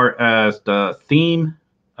as far as the theme,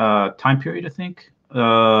 time period, I think,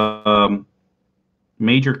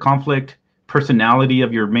 major conflict, personality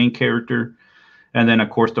of your main character, and then, of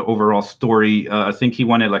course, the overall story. I think he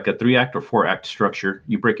wanted like a 3-act or 4-act structure.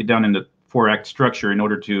 You break it down into 4-act structure in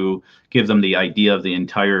order to give them the idea of the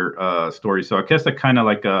entire story. So I guess that kind of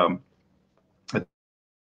like a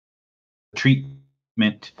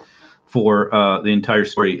treatment for the entire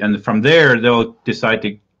story, and from there they'll decide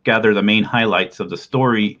to gather the main highlights of the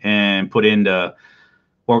story and put in the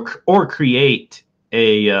or create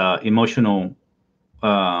a emotional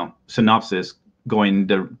synopsis going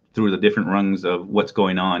through the different rungs of what's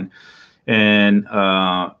going on. And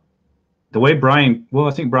the way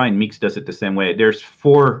I think Brian Meeks does it the same way. There's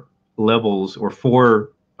 4 levels or 4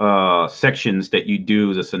 sections that you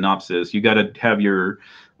do the synopsis. You got to have your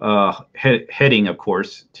heading, of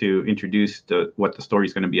course, to introduce what the story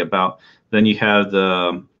is going to be about. Then you have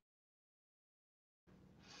the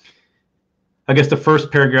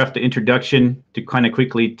first paragraph, the introduction, to kind of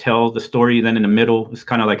quickly tell the story. Then in the middle is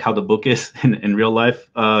kind of like how the book is in real life.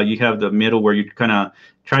 You have the middle where you kind of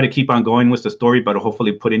try to keep on going with the story, but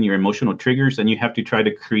hopefully put in your emotional triggers, and you have to try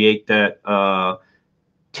to create that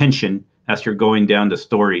tension as you're going down the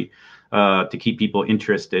story to keep people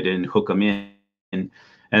interested and hook them in.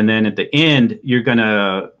 And then at the end, you're going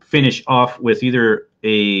to finish off with either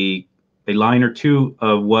a line or 2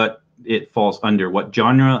 of what it falls under, what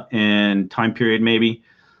genre and time period maybe.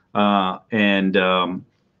 And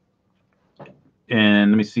let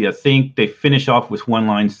me see, I think they finish off with one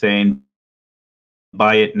line saying,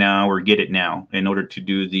 buy it now or get it now, in order to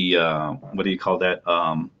do the, what do you call that?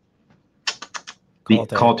 The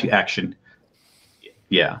call to action.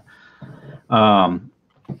 Yeah. And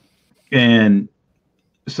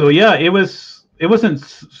so, yeah, it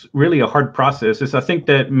wasn't really a hard process. I think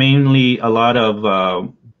that mainly a lot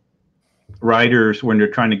of writers, when they're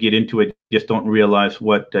trying to get into it, just don't realize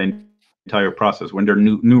what the entire process, when they're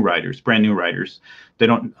new writers, brand new writers, they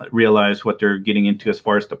don't realize what they're getting into as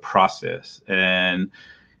far as the process. And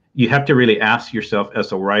you have to really ask yourself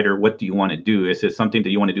as a writer, what do you want to do? Is it something that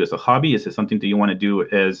you want to do as a hobby? Is it something that you want to do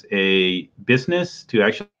as a business to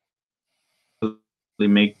actually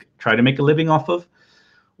try to make a living off of?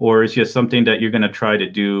 Or it's just something that you're going to try to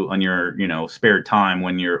do on your, spare time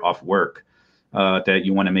when you're off work, that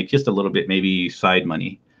you want to make just a little bit, maybe side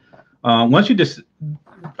money. once you just,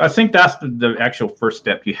 I think that's the actual first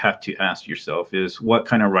step you have to ask yourself is what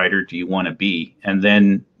kind of writer do you want to be? And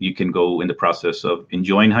then you can go in the process of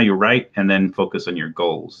enjoying how you write and then focus on your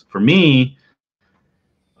goals. For me,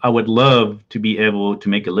 I would love to be able to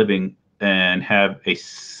make a living and have a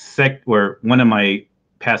where one of my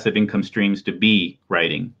passive income streams to be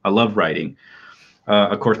writing. I love writing.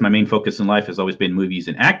 Of course, my main focus in life has always been movies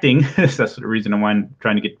and acting. That's the reason why I'm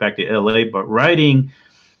trying to get back to LA. But writing,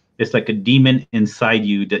 it's like a demon inside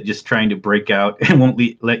you that just trying to break out and won't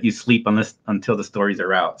let you sleep until the stories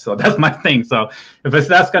are out. So that's my thing. So if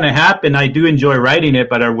that's going to happen, I do enjoy writing it,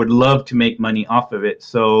 but I would love to make money off of it.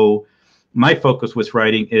 So my focus with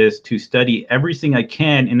writing is to study everything I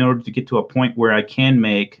can in order to get to a point where I can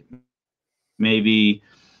make maybe,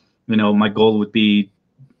 my goal would be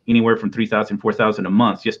anywhere from 3,000, 4,000 a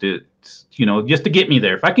month just to get me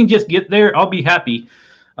there. If I can just get there, I'll be happy.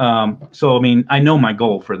 So, I mean, I know my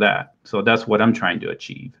goal for that. So that's what I'm trying to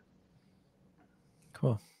achieve.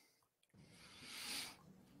 Cool.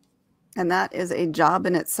 And that is a job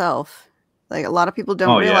in itself. Like, a lot of people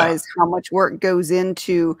don't realize how much work goes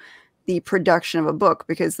into the production of a book,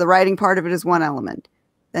 because the writing part of it is one element.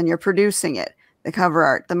 Then you're producing it, the cover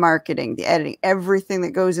art, the marketing, the editing, everything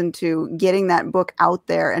that goes into getting that book out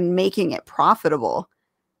there and making it profitable.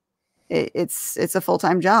 It's a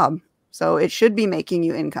full-time job. So it should be making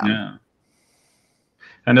you income. Yeah.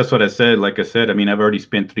 And that's what I said. Like I said, I mean, I've already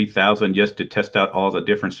spent 3,000 just to test out all the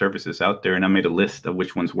different services out there, and I made a list of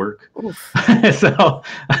which ones work. So,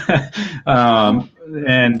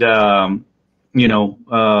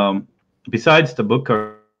 besides the book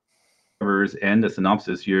covers and the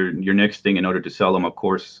synopsis, your next thing in order to sell them, of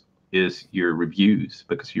course, is your reviews,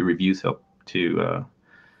 because your reviews help to,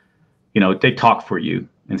 they talk for you.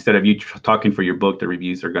 Instead of you talking for your book, the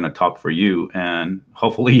reviews are going to talk for you. And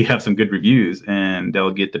hopefully you have some good reviews, and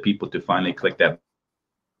they'll get the people to finally click that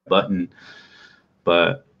button.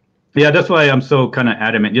 But yeah, that's why I'm so kind of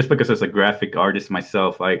adamant, just because as a graphic artist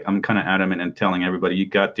myself, I'm kind of adamant and telling everybody, you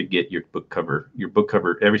got to get your book cover. Your book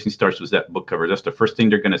cover, everything starts with that book cover. That's the first thing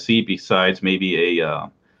they're going to see, besides maybe a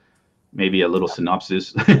little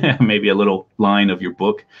synopsis, maybe a little line of your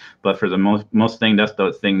book. But for the most thing, that's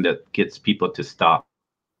the thing that gets people to stop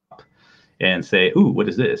and say, "Ooh, what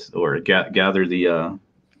is this?" Or gather the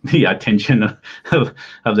attention of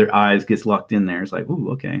their eyes, gets locked in there. It's like, "Ooh,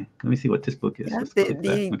 okay, let me see what this book is."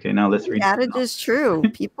 Yeah, okay, now let's read. The adage is true.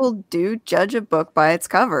 People do judge a book by its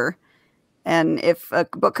cover, and if a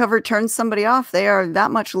book cover turns somebody off, they are that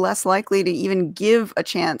much less likely to even give a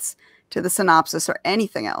chance to the synopsis or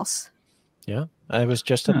anything else. Yeah, I was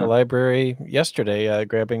just in the library yesterday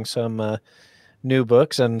grabbing some new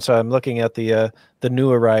books, and so I'm looking at the new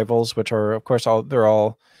arrivals, which are, of course, they're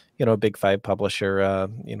all Big Five publisher,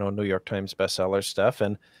 New York Times bestseller stuff,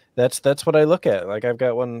 and that's what I look at. Like, I've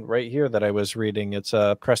got one right here that I was reading. It's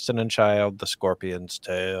Preston and Child, The Scorpion's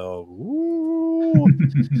Tale. Ooh.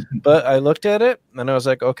 But I looked at it and I was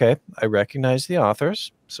like, okay, I recognize the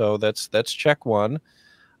authors, so that's check one.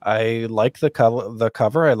 I like the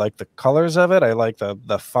cover. I like the colors of it. I like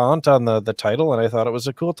the font on the title, and I thought it was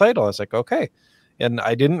a cool title. I was like, okay. And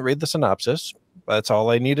I didn't read the synopsis. That's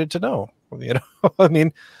all I needed to know. I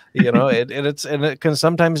mean, it can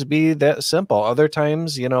sometimes be that simple. Other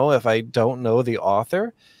times, if I don't know the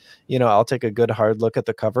author, I'll take a good hard look at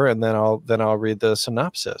the cover, and then I'll read the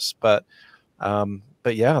synopsis. But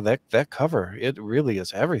yeah, that cover, it really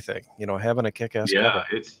is everything. Having a kick-ass cover.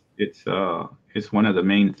 It's one of the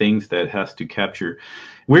main things that has to capture.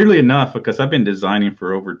 Weirdly enough, because I've been designing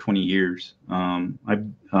for over 20 years, and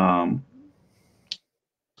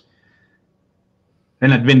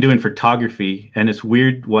I've been doing photography, and it's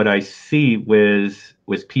weird what I see with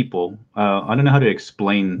people. I don't know how to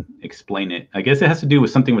explain it. I guess it has to do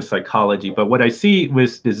with something with psychology, but what I see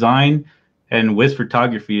with design and with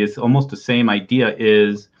photography is almost the same idea.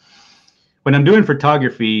 Is when I'm doing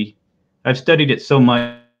photography, I've studied it so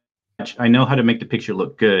much, I know how to make the picture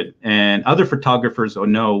look good, and other photographers will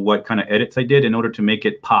know what kind of edits I did in order to make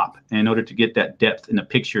it pop, in order to get that depth in a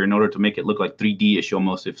picture, in order to make it look like 3D-ish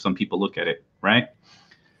almost, if some people look at it, right?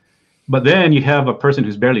 But then you have a person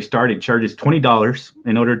who's barely started, charges $20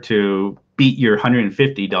 in order to beat your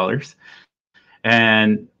 $150,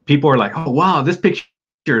 and people are like, "Oh wow, this picture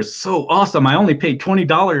is so awesome, I only paid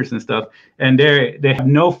 $20" and stuff, and they have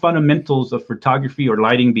no fundamentals of photography or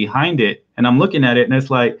lighting behind it. And I'm looking at it, and it's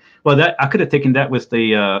like, well, that I could have taken that with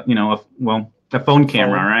the a phone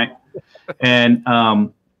camera, right? And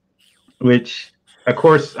which, of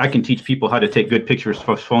course, I can teach people how to take good pictures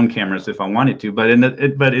for phone cameras if I wanted to, but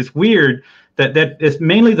but it's weird that it's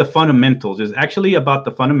mainly the fundamentals. It's actually about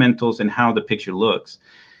the fundamentals and how the picture looks.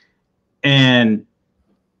 And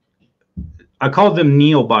I call them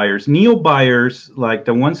neo buyers. Neo buyers, like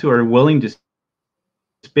the ones who are willing to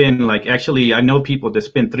spend, like, actually, I know people that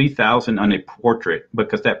spend $3,000 on a portrait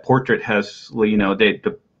because that portrait has, you know,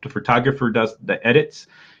 the photographer does the edits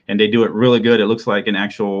and they do it really good. It looks like an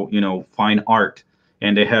actual, you know, fine art,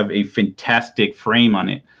 and they have a fantastic frame on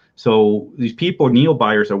it. So these people, neo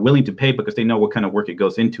buyers, are willing to pay because they know what kind of work it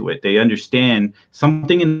goes into it. They understand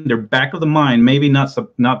something in their back of the mind, maybe not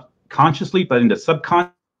consciously, but in the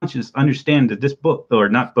subconscious, understand that this book, or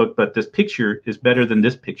not book, but this picture is better than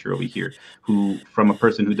this picture over here, who, from a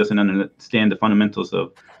person who doesn't understand the fundamentals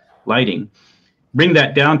of lighting. Bring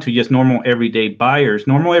that down to just normal everyday buyers.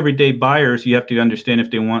 Normal everyday buyers, you have to understand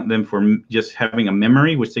if they want them for just having a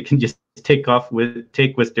memory, which they can just take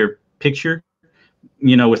with their picture,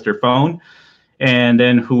 you know, with their phone, and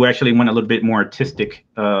then who actually want a little bit more artistic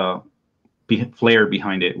flair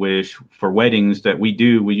behind it, which for weddings that we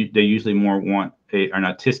do, they usually more want an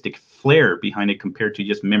artistic flair behind it compared to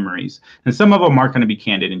just memories. And some of them are going to be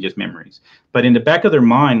candid and just memories. But in the back of their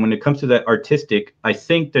mind, when it comes to that artistic, I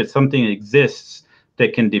think that something exists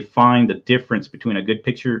that can define the difference between a good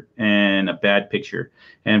picture and a bad picture.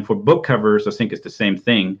 And for book covers, I think it's the same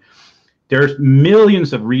thing. There's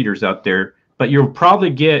millions of readers out there, but you'll probably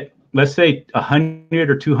get, let's say, 100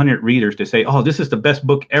 or 200 readers to say, oh, this is the best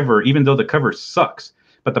book ever, even though the cover sucks.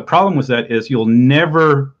 But the problem with that is you'll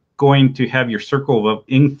never going to have your circle of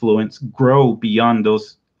influence grow beyond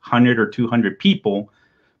those 100 or 200 people,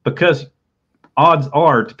 because odds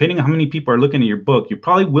are, depending on how many people are looking at your book, you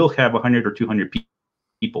probably will have 100 or 200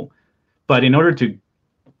 people. But in order to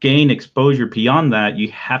gain exposure beyond that,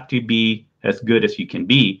 you have to be as good as you can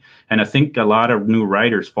be. And I think a lot of new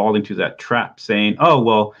writers fall into that trap, saying, oh,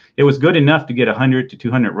 well, it was good enough to get 100 to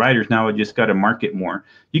 200 writers. Now I just got to market more.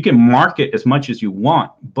 You can market as much as you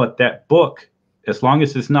want, but that book, as long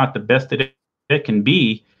as it's not the best that it can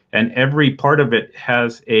be, and every part of it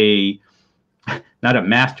has not a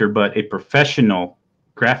master, but a professional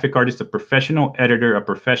graphic artist, a professional editor, a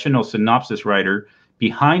professional synopsis writer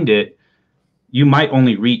behind it, you might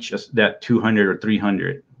only reach that 200 or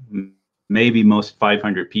 300. Maybe most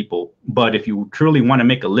 500 people. But if you truly want to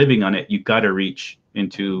make a living on it, you got to reach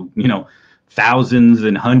into, you know, thousands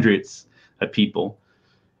and hundreds of people.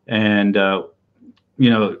 And, you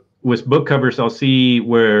know, with book covers, I'll see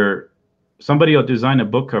where somebody will design a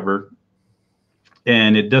book cover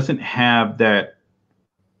and it doesn't have that,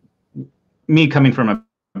 me coming from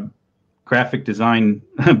a graphic design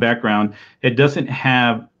background, it doesn't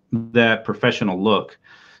have that professional look.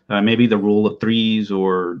 Maybe the rule of threes,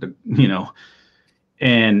 or the, you know,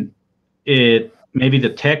 and maybe the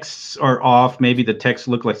texts are off. Maybe the texts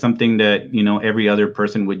look like something that, you know, every other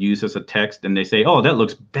person would use as a text, and they say, oh, that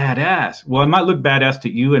looks badass. Well, it might look badass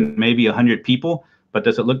to you and maybe 100 people, but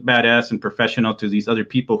does it look badass and professional to these other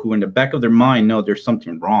people who in the back of their mind know there's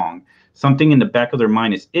something wrong? Something in the back of their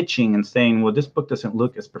mind is itching and saying, well, this book doesn't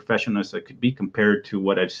look as professional as it could be compared to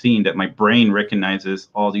what I've seen, that my brain recognizes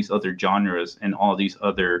all these other genres and all these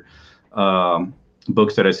other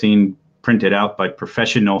books that I've seen printed out by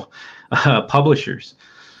professional publishers.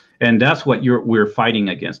 And that's what we're fighting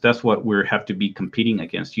against. That's what we have to be competing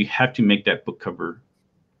against. You have to make that book cover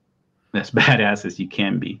as badass as you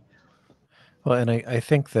can be. Well, and I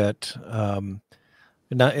think that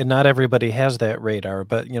not everybody has that radar,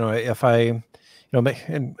 but, you know, if I, you know,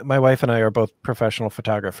 my wife and I are both professional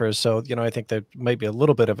photographers, so, you know, I think there might be a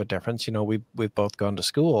little bit of a difference. You know, we've both gone to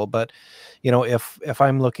school, but, you know, if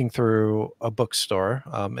I'm looking through a bookstore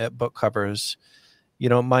at book covers, you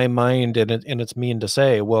know, my mind, and it's mean to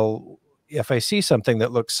say, well, if I see something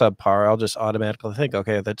that looks subpar, I'll just automatically think,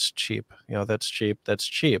 okay, that's cheap. You know, that's cheap.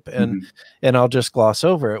 And I'll just gloss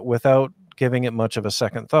over it without giving it much of a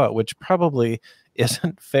second thought, which probably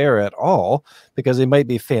isn't fair at all, because they might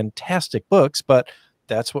be fantastic books, but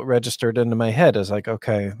that's what registered into my head is like,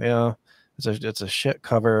 okay, yeah, it's a shit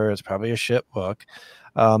cover. It's probably a shit book.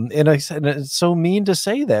 And I said, it's so mean to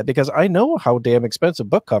say that, because I know how damn expensive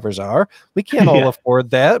book covers are. We can't all afford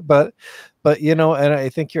that, but you know, and I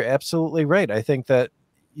think you're absolutely right. I think that,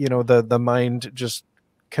 you know, the mind just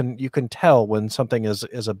you can tell when something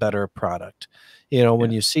is a better product. You know,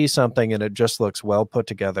 when you see something and it just looks well put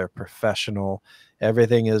together, professional,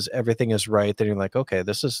 everything is right, then you're like, okay,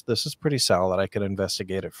 this is pretty solid. I can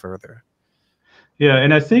investigate it further. Yeah,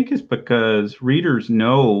 and I think it's because readers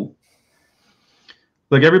know,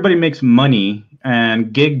 like, everybody makes money,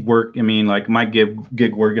 and gig work, I mean, like my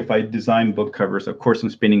gig work, if I design book covers, of course I'm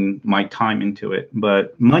spending my time into it,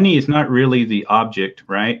 but money is not really the object,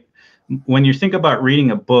 right? When you think about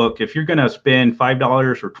reading a book, if you're going to spend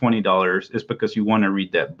 $5 or $20, it's because you want to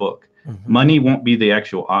read that book. Money won't be the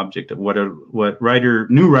actual object of what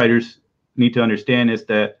new writers need to understand is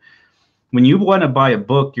that when you want to buy a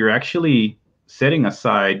book, you're actually setting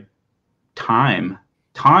aside time.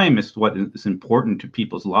 Time is what is important to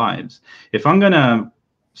people's lives. If I'm going to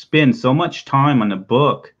spend so much time on a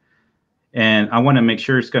book and I want to make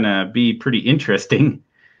sure it's going to be pretty interesting,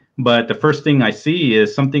 but the first thing I see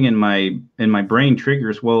is something in my brain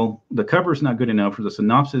triggers, well, the cover's not good enough or the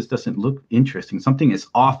synopsis doesn't look interesting. Something is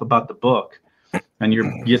off about the book and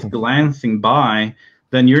you're just glancing by,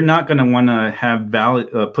 then you're not going to want to have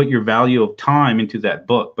put your value of time into that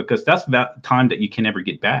book, because that's time that you can never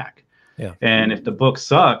get back. Yeah. And if the book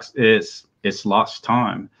sucks, it's lost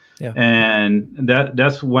time. Yeah. And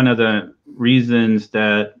that's one of the reasons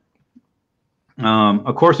that,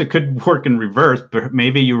 of course, it could work in reverse, but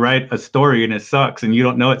maybe you write a story and it sucks and you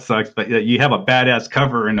don't know it sucks, but you have a badass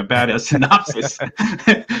cover and a badass synopsis.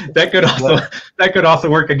 that could also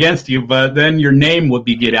work against you, but then your name would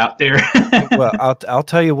get out there. Well, I'll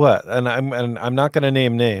tell you what, and I'm not going to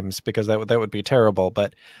name names because that would be terrible,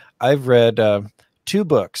 but I've read 2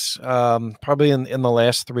 books, probably in the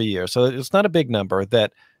last 3 years. So it's not a big number,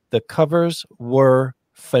 that the covers were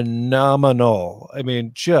phenomenal. I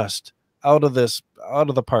mean, just out of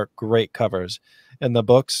the park, great covers, and the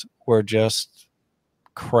books were just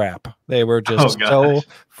crap. They were just so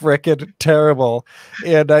freaking terrible,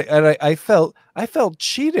 and I felt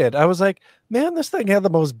cheated. I was like, man, this thing had the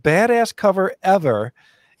most badass cover ever,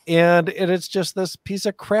 and it's just this piece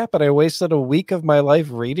of crap, and I wasted a week of my life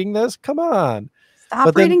reading this. Come on.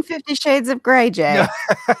 Stop reading 50 Shades of Grey, Jay.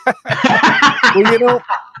 Well,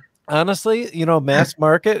 honestly, mass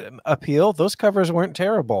market appeal, those covers weren't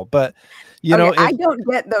terrible, but I don't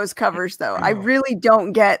get those covers though. I really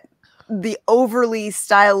don't get the overly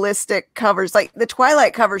stylistic covers, like the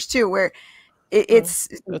Twilight covers too, where it's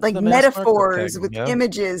like metaphors with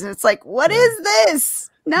images, and it's like, what is this?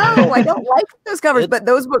 No, I don't like those covers, but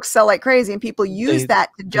those books sell like crazy, and people use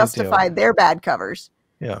that to justify their bad covers.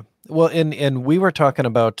 Yeah. Well, and we were talking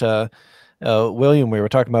about William, we were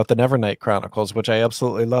talking about the Nevernight Chronicles, which I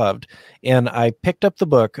absolutely loved, and I picked up the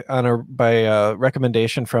book by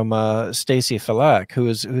recommendation from Stacy Falak,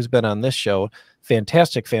 who's been on this show,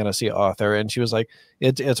 fantastic fantasy author, and she was like,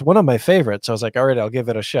 it's one of my favorites. I was like, all right, I'll give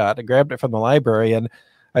it a shot. I grabbed it from the library, and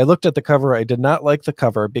I looked at the cover. I did not like the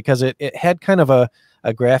cover because it had kind of a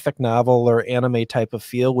graphic novel or anime type of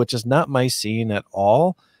feel, which is not my scene at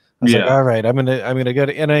all. I was like, all right, I'm gonna go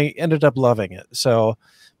to, and I ended up loving it. So,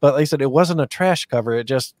 but like I said, it wasn't a trash cover. It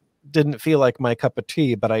just didn't feel like my cup of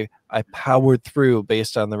tea, but I powered through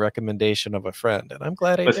based on the recommendation of a friend, and I'm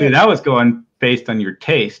glad I did. See, that was going based on your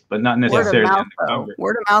taste, but not necessarily on the cover.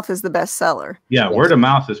 Word of mouth is the best seller. Yeah, yes. Word of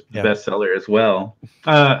mouth is the best seller as well.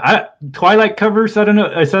 Twilight covers, I don't know,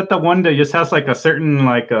 is that the one that just has like a certain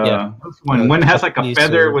one has like a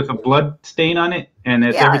feather with a blood stain on it, and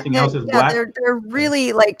everything else is black? They're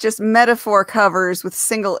really like just metaphor covers with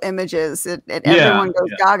single images. Everyone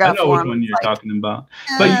goes gaga I know which one you're talking about.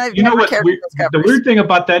 But you know what? The weird thing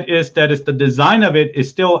about that is that the design of it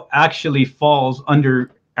still actually falls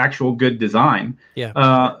under actual good design.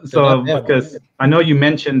 Because I know you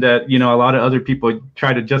mentioned that a lot of other people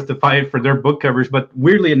try to justify it for their book covers, but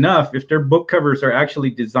weirdly enough, if their book covers are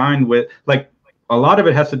actually designed with, like, a lot of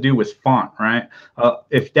it has to do with font, right?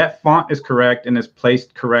 If that font is correct and is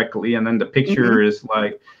placed correctly, and then the picture is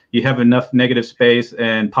like you have enough negative space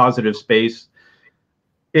and positive space,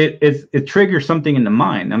 it triggers something in the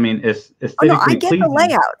mind. I mean, it's I get the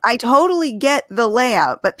layout. I totally get the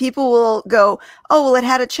layout, but people will go, oh, well, it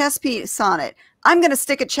had a chess piece on it. I'm going to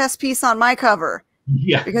stick a chess piece on my cover.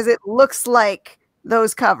 Yeah. Because it looks like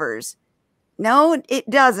those covers. No, it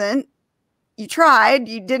doesn't. You tried.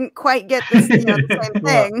 You didn't quite get the same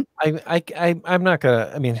thing. I'm not going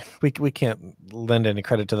to, I mean, we can't lend any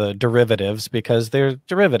credit to the derivatives because they're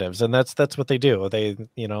derivatives, and that's what they do. They,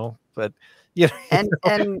 but... Yeah,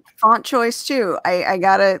 and font choice too. I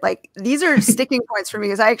gotta, like, these are sticking points for me,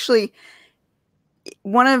 because I actually,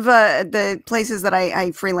 one of the places that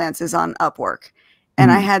I freelance is on Upwork,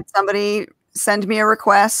 and I had somebody send me a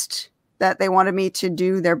request that they wanted me to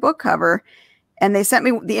do their book cover, and they sent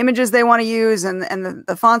me the images they want to use and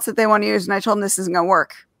the fonts that they want to use, and I told them this isn't gonna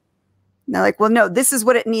work. And they're like, well, no, this is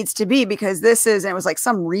what it needs to be, because this is, and it was like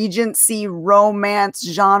some Regency romance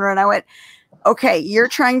genre, and I went, okay, you're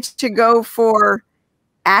trying to go for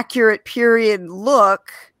accurate period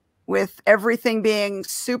look with everything being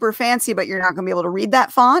super fancy, but you're not going to be able to read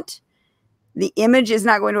that font. The image is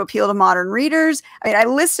not going to appeal to modern readers. I mean, I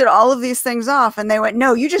listed all of these things off, and they went,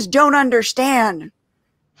 no, you just don't understand.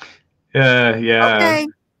 Yeah. Okay.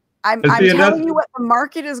 I'm telling you what the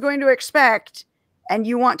market is going to expect, and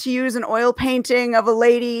you want to use an oil painting of a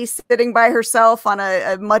lady sitting by herself on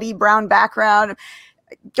a muddy brown background,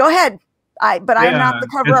 go ahead. But I'm not the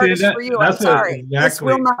cover artist for you. I'm sorry. Exactly. This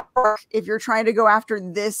will not work if you're trying to go after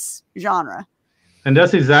this genre. And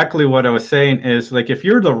that's exactly what I was saying is, like, if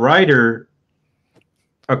you're the writer,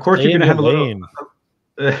 of course you're going to have a little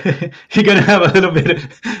you're going to have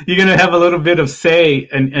a little bit of say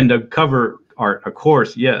in the cover art, of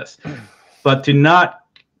course, yes. But to not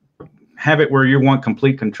have it where you want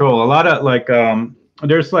complete control. A lot of like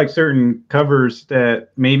there's like certain covers that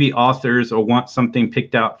maybe authors or want something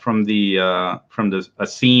picked out from a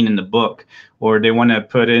scene in the book, or they want to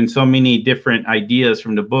put in so many different ideas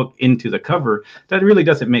from the book into the cover that really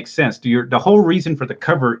doesn't make sense. The whole reason for the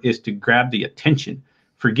cover is to grab the attention.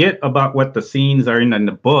 Forget about what the scenes are in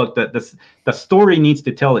the book. That the story needs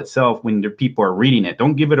to tell itself when the people are reading it.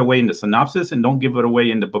 Don't give it away in the synopsis, and don't give it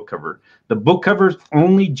away in the book cover. The book cover's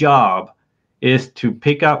only job is to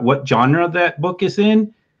pick out what genre that book is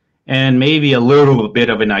in, and maybe a little bit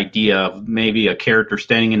of an idea of maybe a character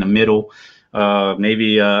standing in the middle,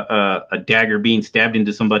 maybe a dagger being stabbed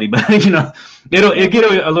into somebody. But it'll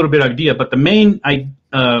get a little bit of idea. But the main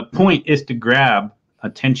point is to grab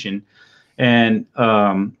attention, and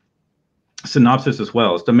synopsis as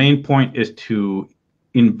well. So the main point is to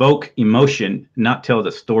invoke emotion, not tell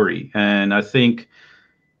the story. And I think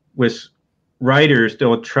with writers,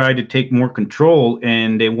 they'll try to take more control,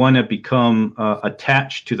 and they want to become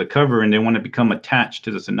attached to the cover, and they want to become attached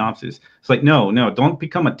to the synopsis. It's like, no, don't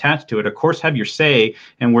become attached to it. Of course, have your say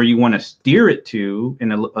and where you want to steer it to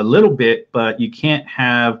in a little bit, but you can't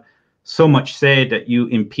have so much say that you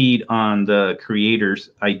impede on the creator's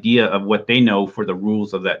idea of what they know for the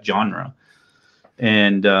rules of that genre.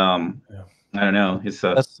 And I don't know.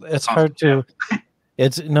 It's hard to.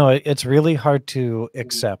 It's really hard to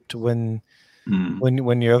accept when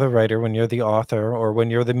you're the writer, when you're the author, or when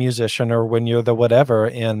you're the musician, or when you're the whatever,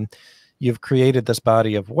 and you've created this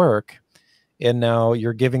body of work, and now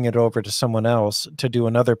you're giving it over to someone else to do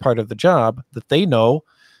another part of the job that they know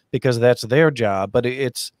because that's their job. But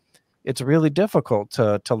it's really difficult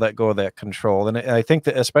to let go of that control. And I think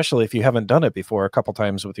that especially if you haven't done it before a couple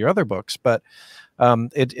times with your other books, but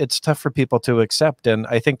it's tough for people to accept. And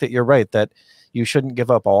I think that you're right, that you shouldn't give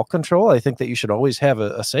up all control. I think that you should always have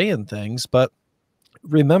a say in things, but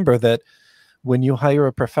remember that when you hire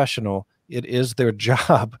a professional, it is their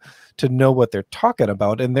job to know what they're talking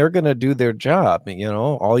about, and they're going to do their job.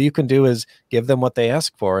 All you can do is give them what they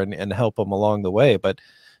ask for and help them along the way, but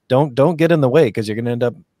don't get in the way, because you're going to end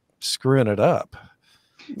up screwing it up.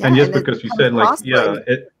 Yeah, and just because you said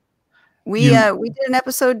we did an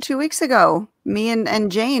episode 2 weeks ago, me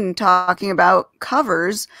and Jane, talking about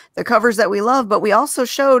covers, the covers that we love, but we also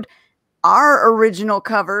showed our original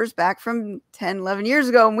covers back from 10, 11 years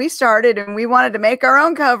ago when we started, and we wanted to make our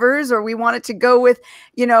own covers, or we wanted to go with,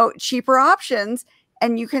 cheaper options,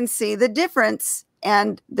 and you can see the difference.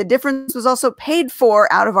 And the difference was also paid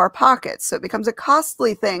for out of our pockets. So it becomes a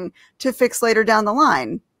costly thing to fix later down the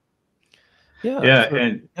line.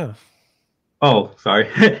 Oh, sorry.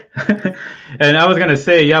 And I was going to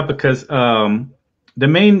say, because the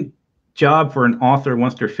main job for an author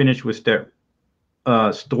once they're finished with their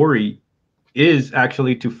story is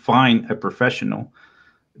actually to find a professional.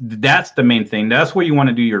 That's the main thing. That's where you want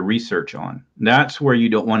to do your research on. That's where you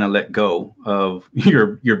don't want to let go of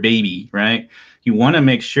your baby, right? You want to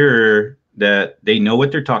make sure that they know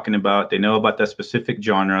what they're talking about. They know about that specific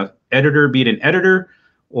genre. Editor, be it an editor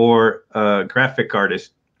or a graphic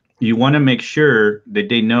artist, you want to make sure that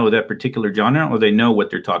they know that particular genre, or they know what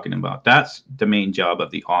they're talking about. That's the main job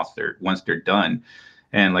of the author once they're done.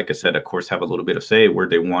 And like I said, of course, have a little bit of say where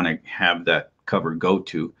they want to have that cover go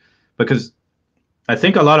to. Because I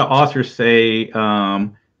think a lot of authors say,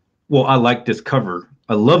 well, I like this cover.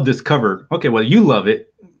 I love this cover. Okay, well, you love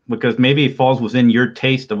it because maybe it falls within your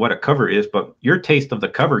taste of what a cover is, but your taste of the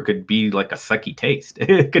cover could be like a sucky taste.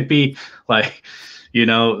 It could be like,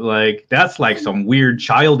 that's like some weird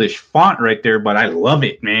childish font right there, but I love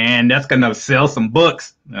it, man. That's going to sell some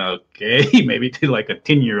books. Okay, maybe to like a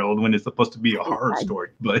 10-year-old when it's supposed to be a horror story.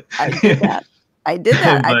 But I did that.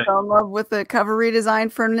 I fell in love with the cover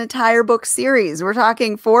redesign for an entire book series. We're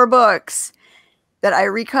talking 4 books that I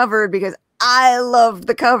recovered because I loved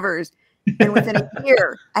the covers. And within a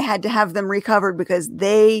year, I had to have them recovered because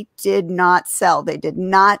they did not sell. They did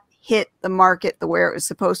not hit the market the way it was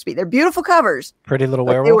supposed to be. They're beautiful covers. Pretty Little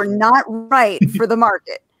Werewolf? They were not right for the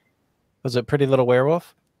market. Was it Pretty Little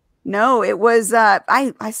Werewolf? No, it was,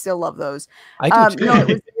 I still love those. I do too. No, it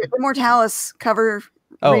was the Immortalis cover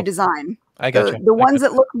redesign. I got you. The ones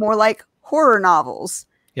that look more like horror novels.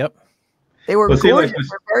 Yep. They were Well, see, like gorgeous,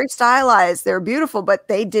 they were very stylized, they were beautiful, but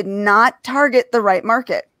they did not target the right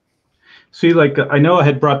market. See, like I know I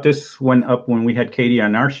had brought this one up when we had Katie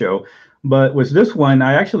on our show, but with this one,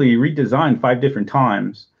 I actually redesigned 5 different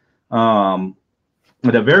times. The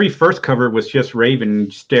very first cover was just Raven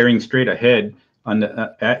staring straight ahead on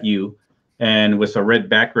the, at you, and with a red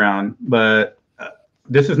background. But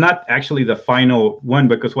this is not actually the final one,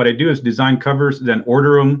 because what I do is design covers, then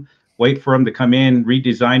order them, wait for them to come in,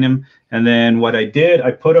 redesign them, and then what I did,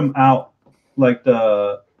 I put them out like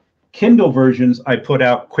the Kindle versions. I put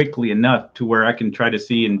out quickly enough to where I can try to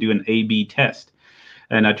see and do an A/B test,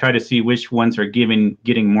 and I try to see which ones are getting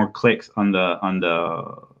more clicks on the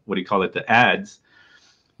what do you call it, the ads.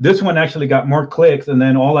 This one actually got more clicks, and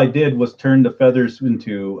then all I did was turn the feathers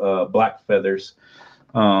into black feathers.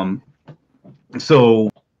 So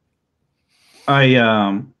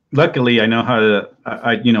I luckily I know how to.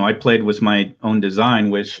 I played with my own design,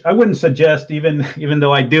 which I wouldn't suggest, even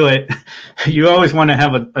though I do it. You always want to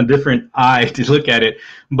have a different eye to look at it.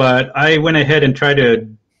 But I went ahead and tried to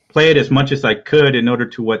play it as much as I could in order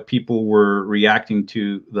to what people were reacting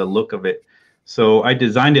to the look of it. So I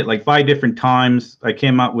designed it like 5 different times. I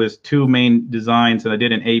came out with 2 main designs, and I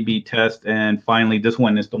did an A/B test. And finally, this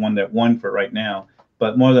one is the one that won for right now.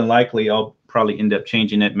 But more than likely, I'll probably end up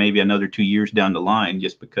changing it maybe another 2 years down the line,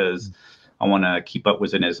 just because I want to keep up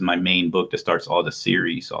with it as my main book that starts all the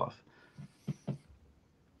series off.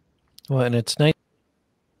 Well, and it's nice.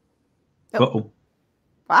 Uh-oh.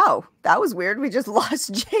 Wow, that was weird. We just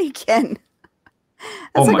lost Jake, and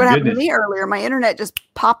Oh, that's like my what happened to goodness. me earlier. My internet just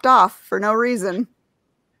popped off for no reason.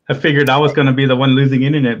 I figured I was going to be the one losing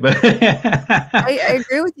internet, but I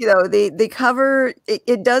agree with you, though. The cover,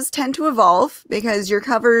 it does tend to evolve, because your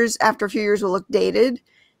covers after a few years will look dated.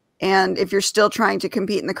 And if you're still trying to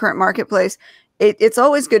compete in the current marketplace, it's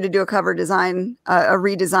always good to do a cover design, a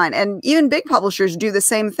redesign. And even big publishers do the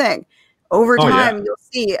same thing. Over time, you'll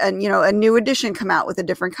see a new edition come out with a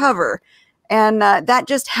different cover. And that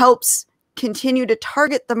just helps continue to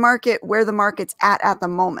target the market where the market's at the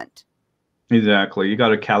moment. Exactly. You got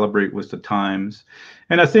to calibrate with the times.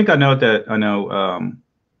 And I know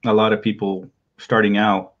a lot of people starting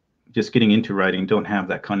out, just getting into writing, don't have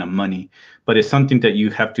that kind of money, but it's something that you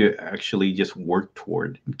have to actually just work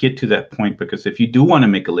toward, get to that point. Because if you do want to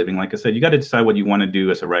make a living, like I said, you got to decide what you want to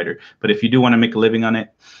do as a writer. But if you do want to make a living on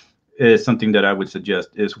it, is something that I would suggest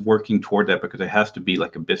is working toward that, because it has to be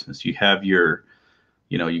like a business. You have your,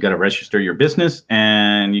 you got to register your business,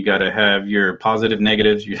 and you got to have your positive,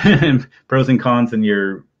 negatives, your pros and cons, and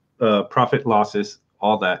your profit losses,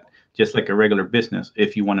 all that, just like a regular business,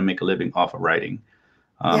 if you want to make a living off of writing.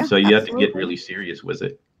 So you have to get really serious with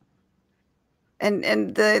it.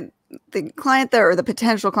 And the client there, or the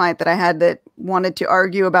potential client that I had that wanted to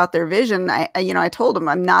argue about their vision, I told him,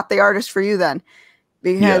 I'm not the artist for you then.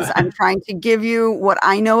 Because I'm trying to give you what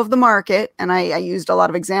I know of the market. And I used a lot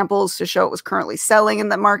of examples to show it was currently selling in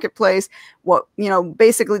the marketplace. What,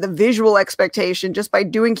 basically the visual expectation, just by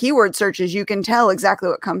doing keyword searches, you can tell exactly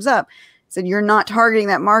what comes up. Said, you're not targeting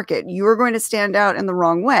that market. You're going to stand out in the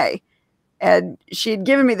wrong way. And she had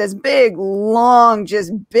given me this big, long,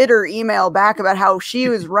 just bitter email back about how she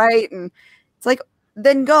was right. And it's like,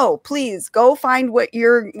 then please go find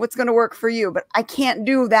what's going to work for you. But I can't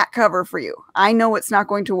do that cover for you. I know it's not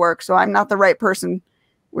going to work. So I'm not the right person.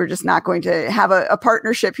 We're just not going to have a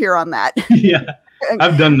partnership here on that. Yeah.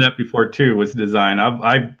 I've done that before too with design.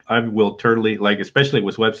 I will totally, like, especially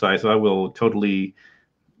with websites, I will totally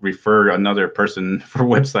refer another person for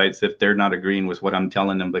websites if they're not agreeing with what I'm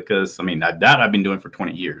telling them, because that I've been doing for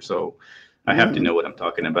 20 years. So I have to know what I'm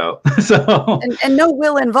talking about. So and no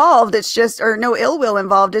will involved. It's just, or no ill will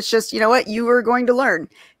involved. It's just, you were going to learn.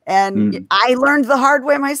 And I learned the hard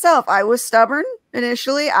way myself. I was stubborn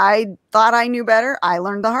initially. I thought I knew better. I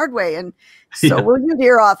learned the hard way. And so will you,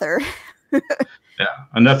 dear author. Yeah.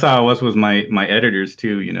 And that's how I was with my editors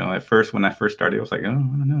too. At first, when I first started, I was like, oh, I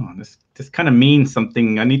don't know. This kind of means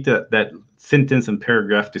something. I need that sentence and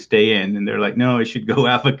paragraph to stay in. And they're like, no, it should go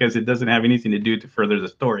out because it doesn't have anything to do to further the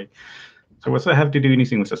story. So what's that have to do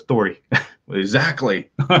anything with the story? Well, exactly.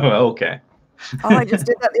 Okay. Oh, I just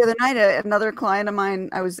did that the other night. Another client of mine,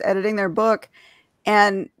 I was editing their book,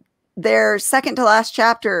 and their second to last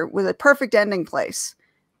chapter was a perfect ending place.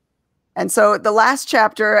 And so the last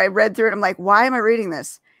chapter, I read through it. I'm like, why am I reading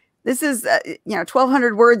this? This is,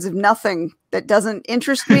 1,200 words of nothing that doesn't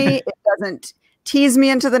interest me. It doesn't tease me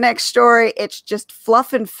into the next story. It's just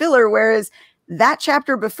fluff and filler. Whereas that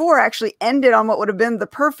chapter before actually ended on what would have been the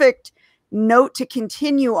perfect note to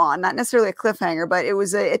continue on, not necessarily a cliffhanger, but it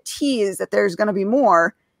was a tease that there's going to be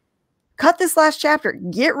more. Cut this last chapter,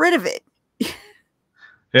 get rid of it.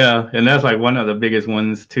 Yeah, and that's like one of the biggest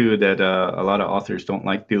ones too that a lot of authors don't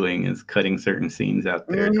like doing is cutting certain scenes out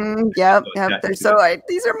there. Yep. They're so like,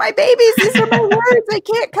 these are my babies. These are my words. I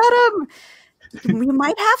can't cut them. We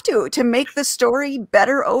might have to make the story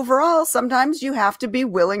better overall. Sometimes you have to be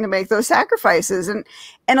willing to make those sacrifices, and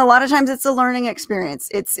a lot of times it's a learning experience.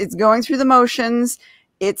 It's going through the motions.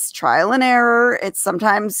 It's trial and error. It's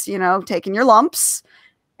sometimes, you know, taking your lumps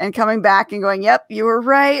and coming back and going, "Yep, you were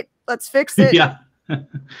right. Let's fix it." Yeah.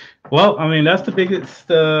 Well, I mean, that's the biggest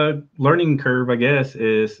learning curve, I guess,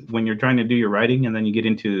 is when you're trying to do your writing and then you get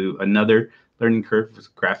into another learning curve,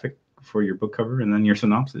 graphic for your book cover and then your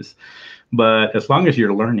synopsis. But as long as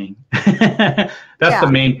you're learning, that's the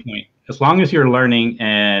main point. As long as you're learning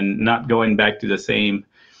and not going back to the same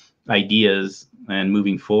ideas and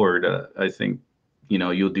moving forward, I think, you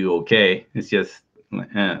know, you'll do okay. It's just,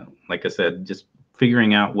 like I said, just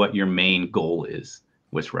figuring out what your main goal is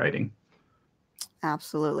with writing.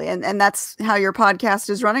 Absolutely. And that's how your podcast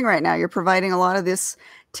is running right now. You're providing a lot of this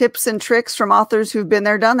tips and tricks from authors who've been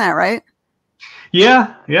there, done that, right?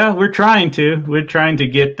 Yeah, we're trying to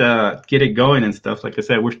get it going and stuff. Like I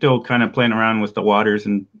said, we're still kind of playing around with the waters,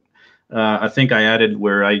 and I think I added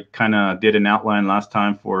where I kind of did an outline last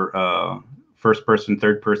time for first person,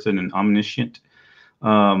 third person, and omniscient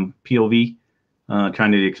POV,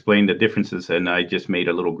 trying to explain the differences, and I just made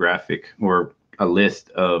a little graphic or a list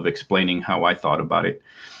of explaining how I thought about it.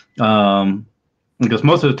 Because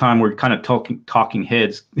most of the time we're kind of talking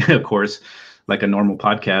heads, of course, like a normal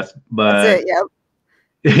podcast. But that's it, yep.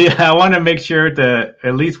 Yeah, I want to make sure that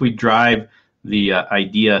at least we drive the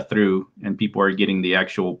idea through and people are getting the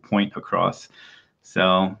actual point across.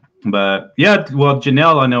 So, but yeah, well,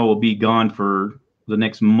 Janelle, I know, will be gone for the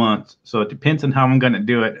next month. So it depends on how I'm going to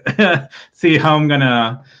do it. See how I'm going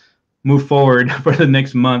to move forward for the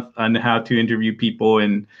next month on how to interview people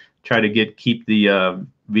and try to keep the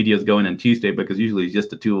videos going on Tuesday, because usually it's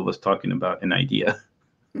just the two of us talking about an idea.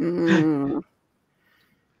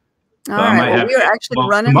 All right. Well, we are actually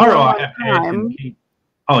running tomorrow. low on time.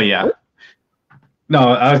 Oh yeah. No,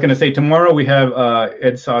 I was going to say tomorrow we have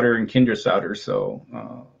Ed Sauter and Kendra Sauter. So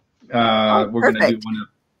we're going to do one of.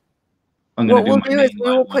 What we'll do is we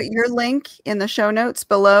will put your link in the show notes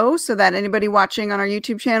below so that anybody watching on our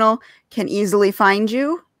YouTube channel can easily find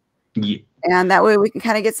you. Yeah. And that way we can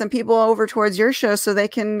kind of get some people over towards your show so they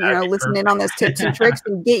can, listen in on those tips and tricks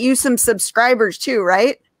and get you some subscribers too,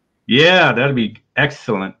 right? Yeah, that'd be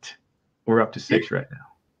excellent. We're up to 6 right now.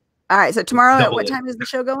 All right. So tomorrow, at what time is the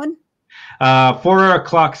show going? 4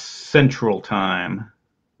 o'clock Central Time.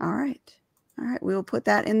 All right. All right, we will put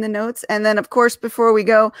that in the notes. And then, of course, before we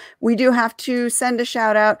go, we do have to send a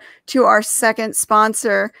shout out to our second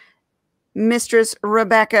sponsor, Mistress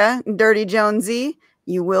Rebecca Dirty Jonesy.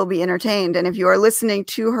 You will be entertained. And if you are listening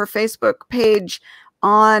to her Facebook page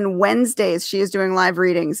on Wednesdays, she is doing live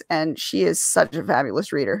readings, and she is such a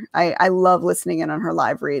fabulous reader. I love listening in on her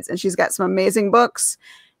live reads, and she's got some amazing books.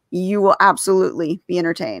 You will absolutely be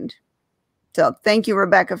entertained. So thank you,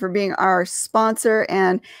 Rebecca, for being our sponsor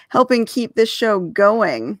and helping keep this show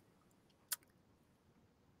going.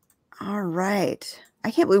 All right.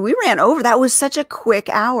 I can't believe we ran over. That was such a quick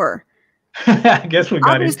hour. I guess we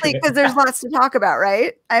got obviously because there's lots to talk about,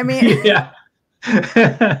 right? I mean, yeah.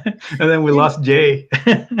 And then we lost Jay.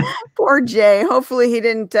 Poor Jay. Hopefully he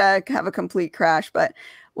didn't have a complete crash, but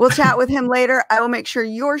we'll chat with him later. I will make sure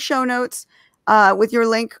your show notes with your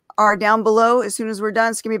link are down below as soon as we're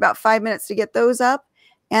done. It's gonna be about 5 minutes to get those up.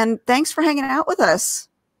 And thanks for hanging out with us.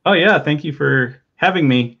 Oh yeah, thank you for having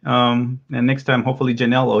me. And next time, hopefully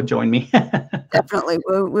Janelle will join me. Definitely,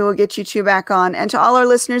 we will get you two back on. And to all our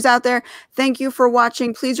listeners out there, thank you for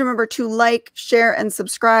watching. Please remember to like, share, and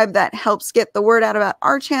subscribe. That helps get the word out about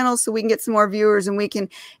our channel so we can get some more viewers and we can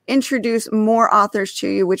introduce more authors to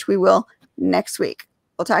you, which we will next week.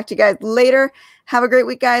 We'll talk to you guys later. Have a great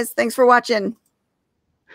week, guys. Thanks for watching.